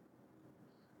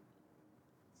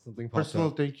 Something popped Personal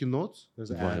up. thank you notes?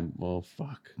 There's an Why? ad. Oh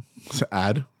fuck. It's an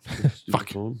ad. Stupid Fuck.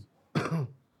 phone.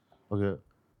 Okay.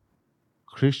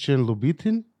 Christian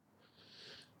Louboutin?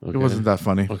 Okay. It wasn't that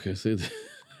funny. Okay, say this.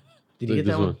 Did you get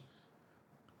that one?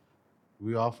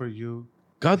 We offer you.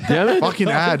 God damn it. Fucking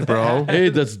ad, bro. Hey,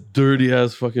 that's dirty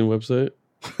ass fucking website.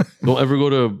 Don't ever go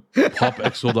to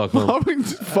popexo.com.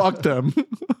 Fuck them.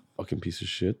 Fucking piece of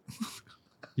shit.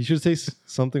 You should say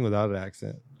something without an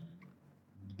accent.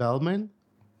 Bellman?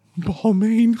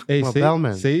 Balmain. Hey, Well,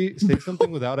 Bellman. say something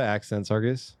without an accent,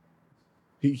 Sarkis.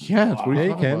 He can't. What are Yeah, you he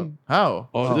talking can. about? How?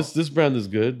 Oh, this brand is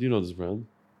good. You know this brand.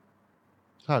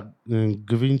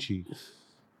 Gavinci.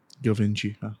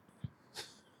 Givenchy. Huh?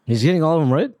 He's getting all of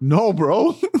them right? No,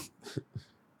 bro.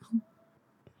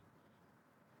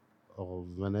 Oh,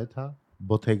 Veneta?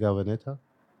 Bottega Veneta?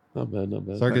 Not bad, not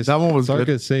bad. Sarkis, That one was Sarkis,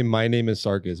 good. say my name is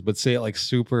Sarkis, but say it like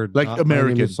super Like not- My name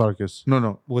American. is Sarkis.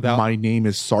 No. Without- My name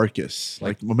is Sarkis.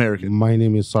 Like American. My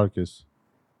name is Sarkis.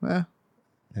 Eh,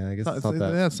 Yeah, I guess it's it's not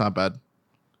that. That's not bad.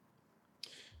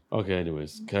 Okay,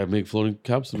 anyways. Can I make floating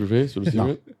caps of your face? Want to see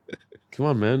it? Come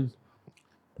on, man.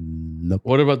 Nope.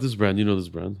 What about this brand? You know this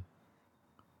brand?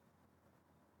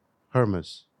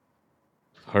 Hermes.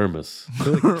 Hermes.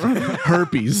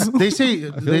 Herpes. They say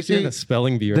I feel they like you're in say a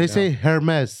spelling bee right they now. say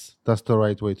Hermes. That's the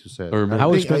right way to say it. Hermes. How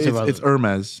I think expensive are it's they?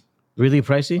 Hermes. Really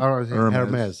pricey? I don't know,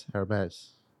 Hermes. Hermes.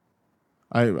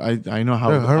 I know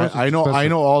how Yeah, Hermes I is know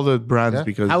expensive. all the brands Yeah?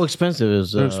 because How expensive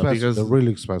is They're expensive. because- They're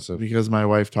really expensive. because my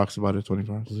wife talks about it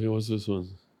 24 hours. Okay, what's this one?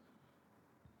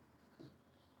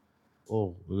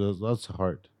 Oh, that's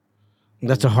hard.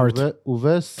 that's a heart.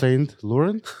 Uwe Saint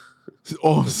Laurent.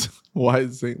 Oh, why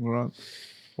is Saint Laurent?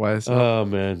 Why is Oh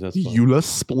man, that's fun. Eula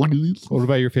Split? What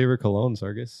about your favorite cologne,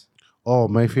 Sarkis? Oh,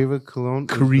 my favorite cologne.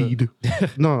 is Creed.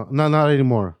 No, not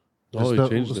anymore. Oh, you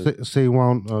changed it. Say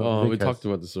one. Oh, we Vic has. talked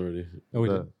about this already. Oh, we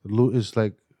The did. It's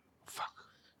like,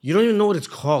 You don't even know what it's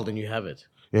called, and you have it.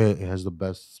 yeah, it has the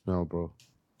best smell, bro.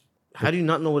 How do you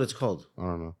not know what it's called? I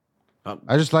don't know. Um,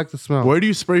 I just like the smell. Where do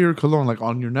you spray your cologne? Like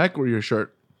on your neck or your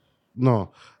shirt?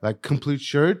 No, like complete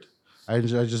shirt. I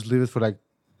just leave it for like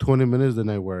 20 minutes, then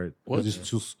I wear it. What? It's just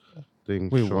too thing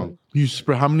Wait, strong. You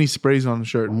spray how many sprays on the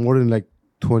shirt? More than like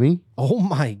 20. Oh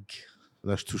my!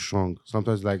 That's too strong.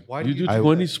 Sometimes like Why You do I-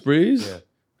 20 sprays? Yeah.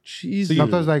 Jesus.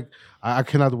 sometimes like I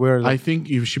cannot wear. I Like, think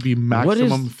you should be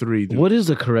maximum 3. Dude. What is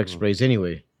the correct sprays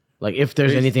anyway? Like if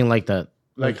there's anything like that.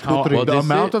 Like two, how, three. Well, the they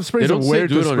amount say- of sprays they of don't say where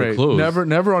do to it on your spray. clothes.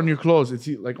 Never on your clothes. It's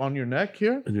like on your neck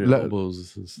here. And your Le-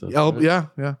 elbows and stuff. El- yeah,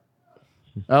 yeah.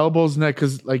 Elbows, neck,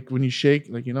 because like when you shake,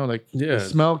 like like Yeah. the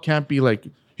smell can't be like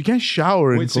you can't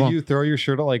shower. in Wait, so cologne. you throw your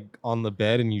shirt like on the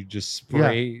bed and you just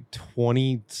spray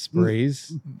 20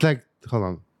 sprays? like hold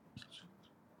on,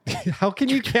 How can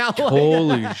you count? Like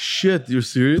Holy shit, you're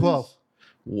serious? 12.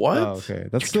 What? Oh, okay,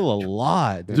 that's still a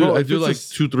lot. Dude, Bro, I if do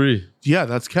it's like a- 2, 3. yeah,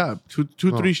 that's cap. Two,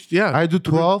 No. 3. Yeah, I do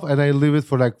 12 and I leave it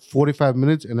for like 45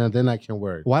 minutes and then I can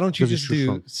wear it. Why don't you Because it's just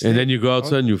too do? strong. And then you go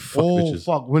outside and you fuck Oh bitches.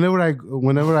 fuck!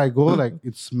 Whenever I go, like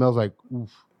it smells like oof.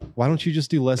 Why don't you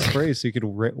just do less sprays so you could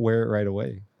wear it right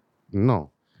away? No,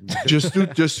 just do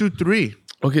 3.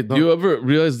 Okay, do you ever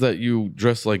realize that you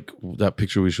dress like that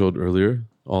picture we showed earlier,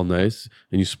 all nice,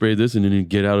 and you spray this and then you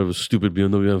get out of a stupid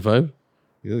BMW M5?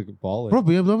 You look baller. bro.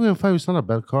 BMW M5 is not a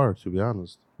bad car, to be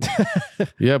honest.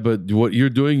 Yeah, but what you're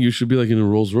doing, you should be like in a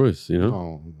Rolls Royce, you know?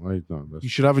 No, I don't. You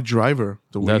should have a driver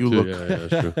the way That you too, look. yeah,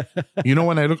 that's true. You know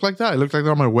when I look like that? I look like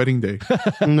that on my wedding day.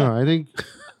 No, I think,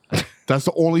 That's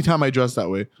the only time I dress that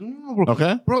way.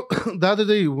 Okay. bro. The other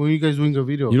day when you guys doing a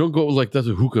video, You don't go like that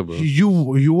to hookah, bro.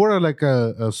 you wore like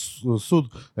a suit,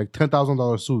 like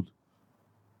 $10,000 suit.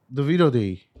 The video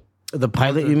day, The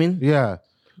pilot, you mean? yeah,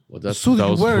 Well, that's, So that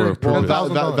you was wear for a it, purpose.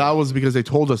 well, That was because they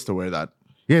told us to wear that.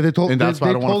 yeah. They told, And that's why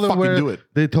I don't wanna told them fucking wear, do it.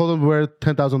 They told them wear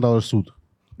 $10,000 suit.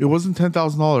 It wasn't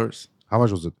 $10,000. How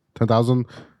much was it? 10,000,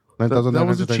 That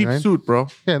was a cheap 9,999. suit, bro.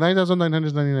 Yeah,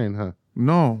 9,999, huh?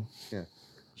 No. Yeah.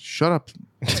 Shut up.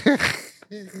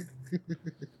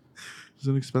 It's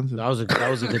inexpensive. That was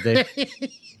a good day.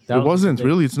 It wasn't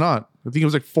really. It's not. I think it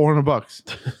was like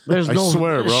 $400. There's I no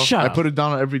swear, bro. Shut I up. put it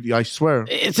down every. I swear.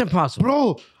 It's impossible.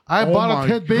 Bro, I Oh bought a my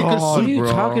Ted Baker God, what are suit. you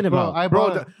bro. talking about? I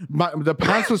Bro, bought the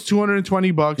pants was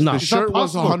 $220. No. The It's shirt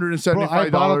was possible. Bro, I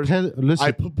bought a $175. Ted. Listen,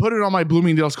 I put it on my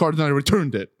Bloomingdale's card and I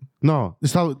returned it. no,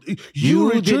 it's not.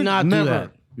 You did returned- not never. do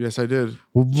that. Yes, I did.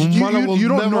 Mana will You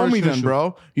don't never know me return then, shit.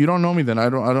 bro. You don't know me then.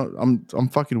 I'm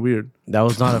fucking weird. That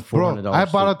was not a Bro, $400. I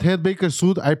bought a Ted Baker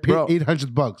suit. I paid Bro,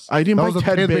 $800. I didn't That buy was a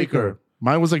Ted Baker.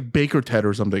 Mine was like Baker Ted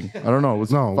or something. I don't know. It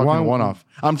was No, fucking one off.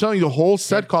 I'm telling you, the whole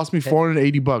set cost me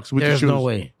 $480 with There's the shoes. no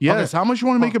way. Yes. How much you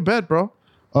want to make a bet, bro?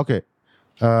 Okay.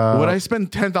 Would I spend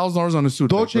 $10,000 on a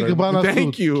suit? Dolce Like, Gabbana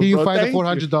Thank suit. you. Can you bro. find Thank a you.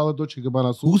 $400 Dolce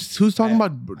Gabbana suit? Who's talking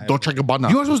about Dolce Gabbana?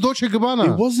 Yours was Dolce Gabbana.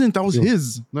 It wasn't. That was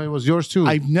his. No, it was yours too.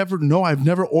 I've never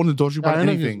owned a Dolce I Gabbana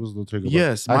know anything. yours was Dolce Gabbana.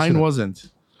 Yes, I mine should've-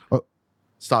 wasn't. Oh.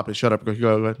 Stop it. Shut up. Go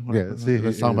ahead. Yeah, see,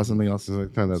 Let's talk about something else. It's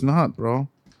like 10 It's not, bro.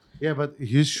 Yeah, but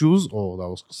his shoes, oh, that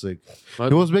was sick. What?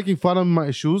 He was making fun of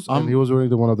my shoes, and Um, he was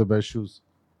wearing one of the best shoes.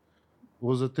 What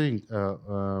was the thing?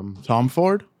 Tom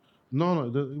Ford? No,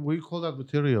 what do you call that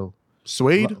material?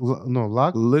 Suede? No,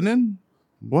 lac. Linen?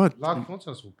 What? Lac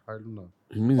constance will pardon no.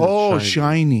 It means Oh, it's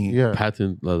shiny. Yeah.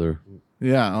 patent leather.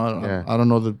 Yeah, I don't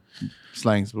know the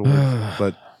slangs,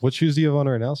 but What shoes do you have on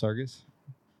right now, Sarkis?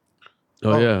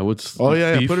 Oh, yeah, what's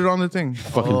yeah, thief? put it on the thing.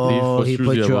 Fucking thief. Oh, What he shoes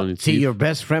put do you have you on, on. you See, thief? your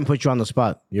best friend put you on the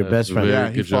spot. Your Yeah, best it's friend. very- Yeah,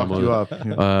 he good job, fucked you Mother.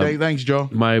 up. Yeah. Thanks, Joe.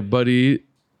 My buddy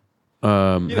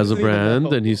has a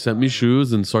brand, and he sent me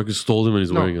shoes, and Sarkis stole them, and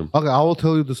he's wearing them. Okay, I will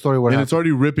tell you the story. What And happened? it's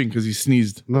already ripping because he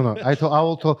sneezed. No. I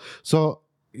will tell. So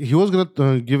he was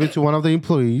gonna give it to one of the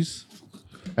employees,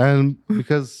 and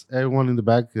because everyone in the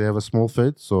back they have a small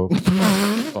fit, so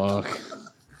Fuck.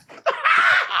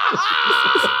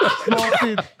 small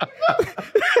fit.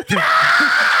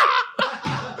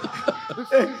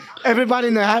 Everybody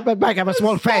in the back have a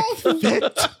small fat.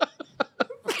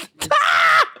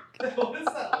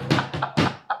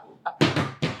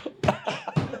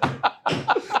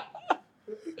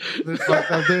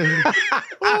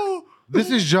 This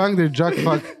This is junk. They're junk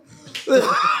fuck.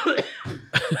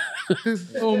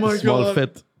 Oh my Small god.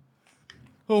 fit.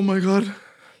 Oh my god.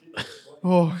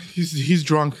 Oh, he's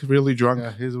drunk, really drunk.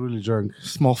 Yeah, he's really drunk.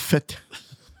 Small fit.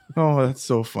 Oh, that's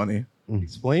so funny.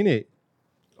 Explain it.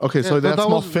 Okay, so Yeah, that's that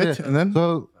small was- fit, yeah. and then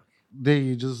So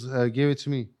they just gave it to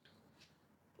me.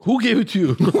 Who gave it to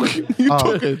you? you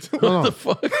Oh. took it. No, What no, the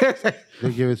fuck?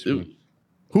 they gave it to me.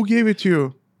 Who gave it to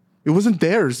you? It wasn't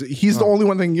theirs. He's the only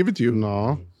one that can give it to you.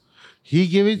 No, he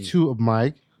gave it to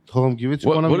Mike. Told him give it to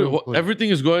one of you. Everything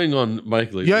is going on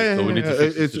Mike lately. Yeah, so we need to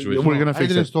fix the it's, situation. we're gonna I fix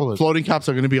didn't it. stole it. Floating caps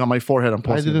are gonna be on my forehead. I'm I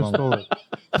posting didn't them.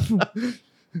 steal it.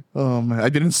 I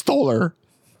didn't stole her.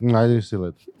 No, I didn't steal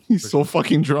it. He's so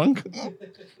fucking drunk.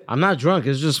 I'm not drunk.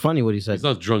 It's just funny what he said. He's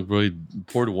not drunk, bro. He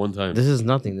poured it one time. This is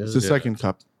nothing. This It's the is second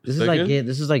cup. this is like Second?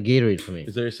 this is like Gatorade for me.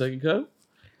 Is there a second cup?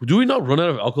 Do we not run out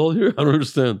of alcohol here? I don't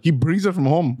understand. He brings it from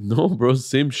home. No, bro.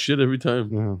 Same shit every time.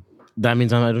 Yeah. That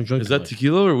means I don't drink. Is too that much.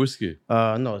 tequila or whiskey?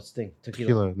 No, it's thing. Tequila.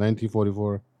 Killer,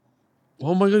 1944.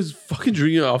 Oh my god, he's fucking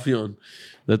drinking Alfion.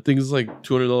 That thing is like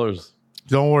 $200.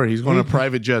 Don't worry, he's going to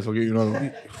private jets. I'll get you another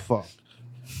one. Fuck.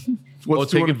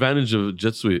 What's Take 200 advantage of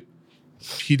Jet Suite.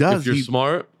 He does. If you're He-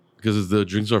 smart, because the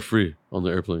drinks are free on the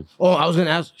airplane. Oh, I was gonna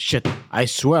ask. Shit, I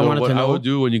swear I So wanted what to I know. would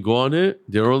do when you go on it,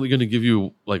 they're only gonna give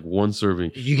you like one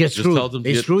serving. You get Just screwed. tell them to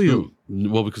They get screw you. two.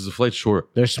 Well, because the flight's short.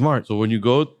 They're smart. So when you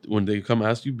go, when they come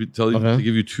ask you, tell you Okay. to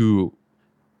give you two.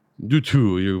 Do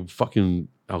two. You're fucking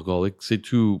alcoholic. Say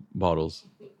 2 bottles.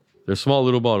 They're small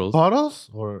little bottles. Bottles?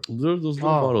 Or They're those little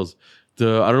Oh. bottles. I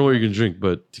don't know what you can drink,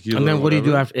 but tequila. And then or what do you do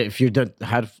whatever. after if you're done?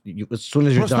 As soon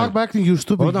as you're bro, stop done. acting. You're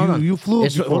stupid. Hold on, hold on. You flew.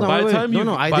 It's- before. hold on. By the wait, time no, you,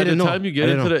 no, I by the didn't know. time you I get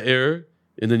didn't into know. the air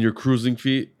and then you're cruising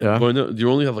feet, Yeah. going up, you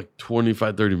only have like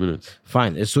 25, 30 minutes.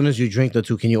 Fine. As soon as you drink the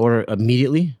 2, can you order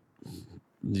immediately?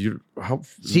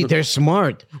 See, they're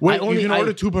smart. Wait, I only, you can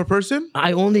order 2 per person?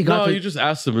 I only got no, the, you just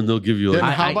ask them and they'll give you Then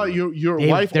like. how I- about your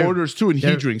wife they're- orders 2 and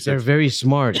he drinks They're it? very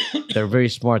smart. They're very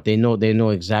smart. They know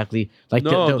exactly. Like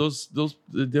no, the- those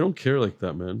they don't care like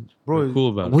that, man. Bro, They're cool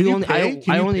about we it. you only pay?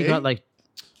 Can I you only pay? got like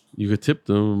You could tip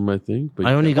them, I think. But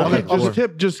I only got Okay, like just 4.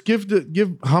 tip. Just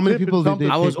give How many tip people and did something.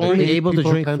 they I was take? only 8 able to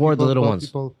people, drink 10 4 of the people, little 12 ones.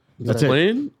 people? That's it.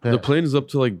 plane, Yeah. the plane is up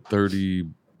to like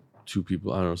 32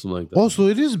 people. I don't know, something like that. Also,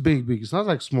 it is big. It's not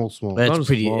like small. That's Not a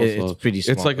pretty. small, It's small. pretty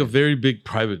small. It's like a very big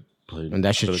private plane. And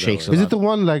that shit Put it shakes way. a Is it the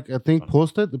one like I think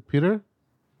posted the Peter?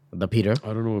 the Peter.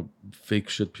 I don't know what fake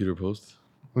shit Peter posts.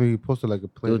 I mean, he posted like a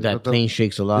plane. Dude, Is that the- plane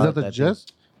shakes a lot. Is that the thing-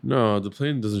 jet? No, the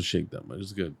plane doesn't shake that much.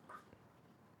 It's good.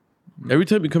 Every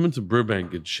time you come into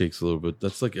Burbank, it shakes a little bit.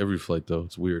 That's like every flight, though.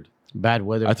 It's weird. Bad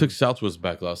weather. I took Southwest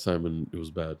back last time, and it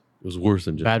was bad. It was worse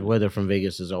than just bad weather from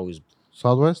Vegas is always.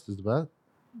 Southwest is bad.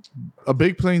 A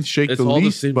big plane shake It's the all the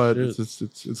least, same but shit.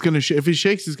 it's gonna if it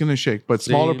shakes, it's gonna shake. But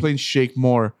smaller Same. planes shake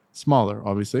more. Smaller,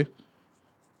 obviously.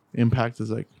 Impact is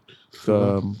like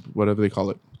the whatever they call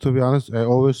it. To be honest, I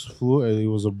always flew and it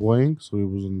was a Boeing, so it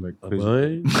wasn't like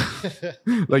crazy.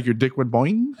 Bye. Like your dick went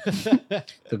boing.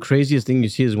 The craziest thing you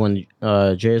see is when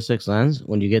JSX lands.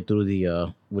 When you get through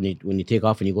the when you take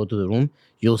off and you go to the room,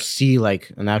 you'll see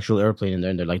like an actual airplane in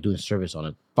there, and they're like doing service on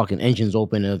it. Fucking engines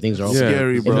open and things are open.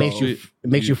 Scary, It bro.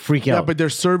 makes you freak out. Yeah, but they're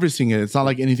servicing it. It's not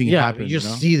like anything yeah, happens. you You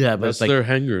just know? see that, but That's it's like their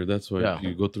hangar. That's why Yeah.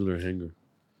 you go through their hangar.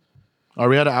 Are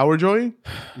we at an hour, Joey?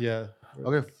 Yeah.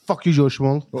 Okay, fuck you, Joe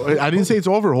Schmo. I didn't say it's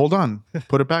over. Hold on.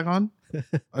 Put it back on.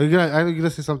 Are you gonna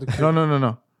say something?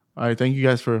 No. All right. Thank you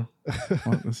guys for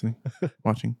listening,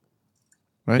 watching.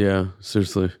 Right? Yeah,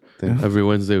 seriously. Every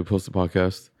Wednesday we post a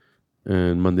podcast,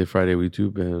 and Monday, Friday we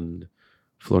YouTube, and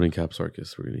Floating Cap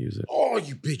Sarkis. We're gonna use it. oh,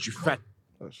 you bitch, you fat.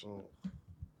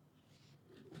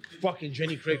 Fucking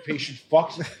Jenny Craig patient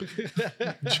fuck.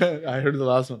 I heard the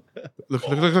last one. Look.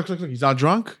 He's not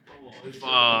drunk.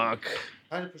 Fuck.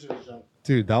 100% jump.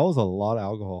 Dude, that was a lot of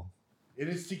alcohol. It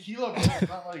is tequila, bro. It's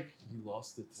not like You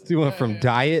lost it. Dude went from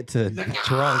diet to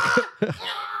drunk.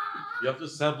 You have to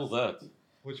sample that.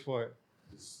 Which part?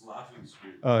 This laughing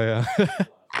scream. Oh yeah.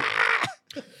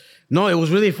 No, it was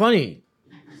really funny.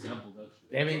 Sample that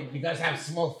shit. I mean, you guys have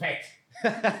small fat.